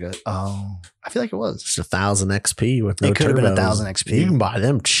probably was like a. Oh, I feel like it was. Just 1,000 XP with no It could have been turbos. 1,000 XP. You can buy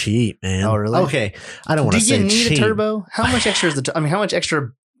them cheap, man. Oh, really? Okay. I don't want Do to you say need cheap. a turbo? How much extra is the? I mean, how much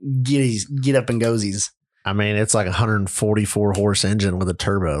extra get up and goesies? I mean, it's like a 144 horse engine with a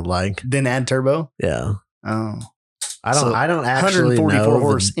turbo. Like, Then add turbo. yeah. Oh, I don't. So, I don't actually 144 know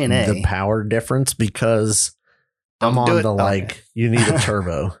horse the, NA. the power difference because I'm Don't do on it. the Okay. like. You need a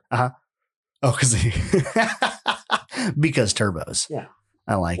turbo. oh, because because turbos. Yeah.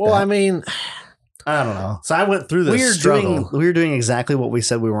 I like Well, that. I mean, I don't know. so I went through this struggle. We're doing exactly what we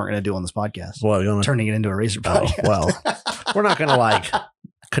said we weren't going to do on this podcast. What, you gonna, Turning it into a razor oh, podcast. well, we're not gonna like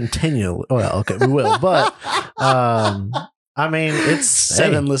continue. Well, okay, we will, but I mean, it's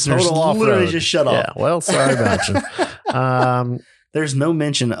 7 listeners total off-road. literally just shut off. Yeah, well, sorry about you. There's no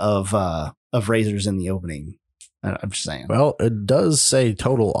mention of razors in the opening. I'm just saying. Well, it does say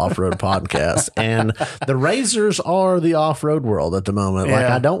total off-road podcast, and the razors are the off-road world at the moment. Like,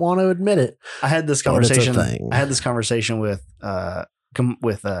 Yeah. I don't want to admit it. I had this But it's a conversation. thing. I had this conversation with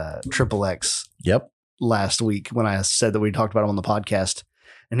Triple X Yep. last week when I said that we talked about him on the podcast.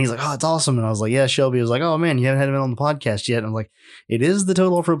 And he's like, "Oh, it's awesome." And I was like, "Yeah." Shelby was like, "Oh man, you haven't had him on the podcast yet." And I'm like, "It is the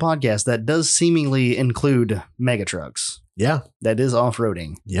Total Off-Road podcast that does seemingly include mega trucks. Yeah. That is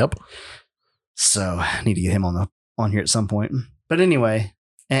off-roading." Yep. So I need to get him on here at some point. But anyway,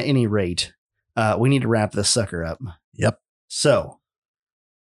 at any rate, we need to wrap this sucker up. Yep. So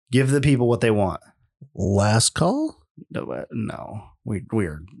give the people what they want. Last call. No,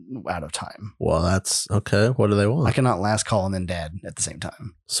 we're out of time. Well, that's okay. What do they I want? cannot last call and then dad at the same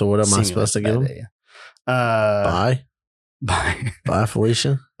time. So what am I Seemingly supposed to that's a give bad them? idea. Bye. Bye. Bye,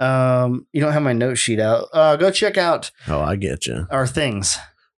 Felicia. You don't have my note sheet out. Go check out Oh, I get you. our things.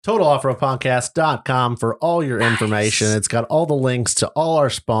 TotalOffroadPodcast.com for all your information. Nice. It's got all the links to all our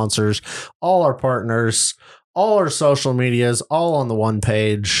sponsors, all our partners, all our social medias, all on the one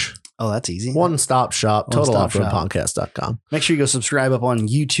page. Oh, that's easy. One stop shop, One stop shop. TotalOffroadPodcast.com. Make sure you go subscribe up on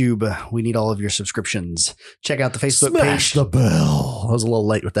YouTube. We need all of your subscriptions. Check out the Facebook Smash page. the bell. I was a little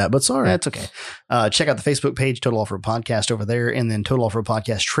late with that, but sorry. That's okay. Check out the Facebook page, Total Off-Road Podcast over there, and then Total Off-Road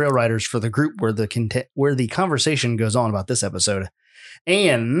Podcast Trail Riders for the group where the conversation goes on about this episode.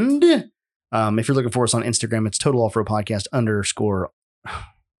 And if you're looking for us on Instagram, it's Total Off-Road Podcast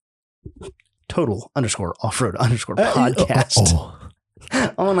Total Off-Road podcast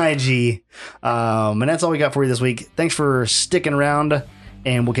on IG. And that's all we got for you this week. Thanks for sticking around,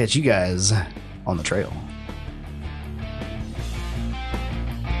 and we'll catch you guys on the trail.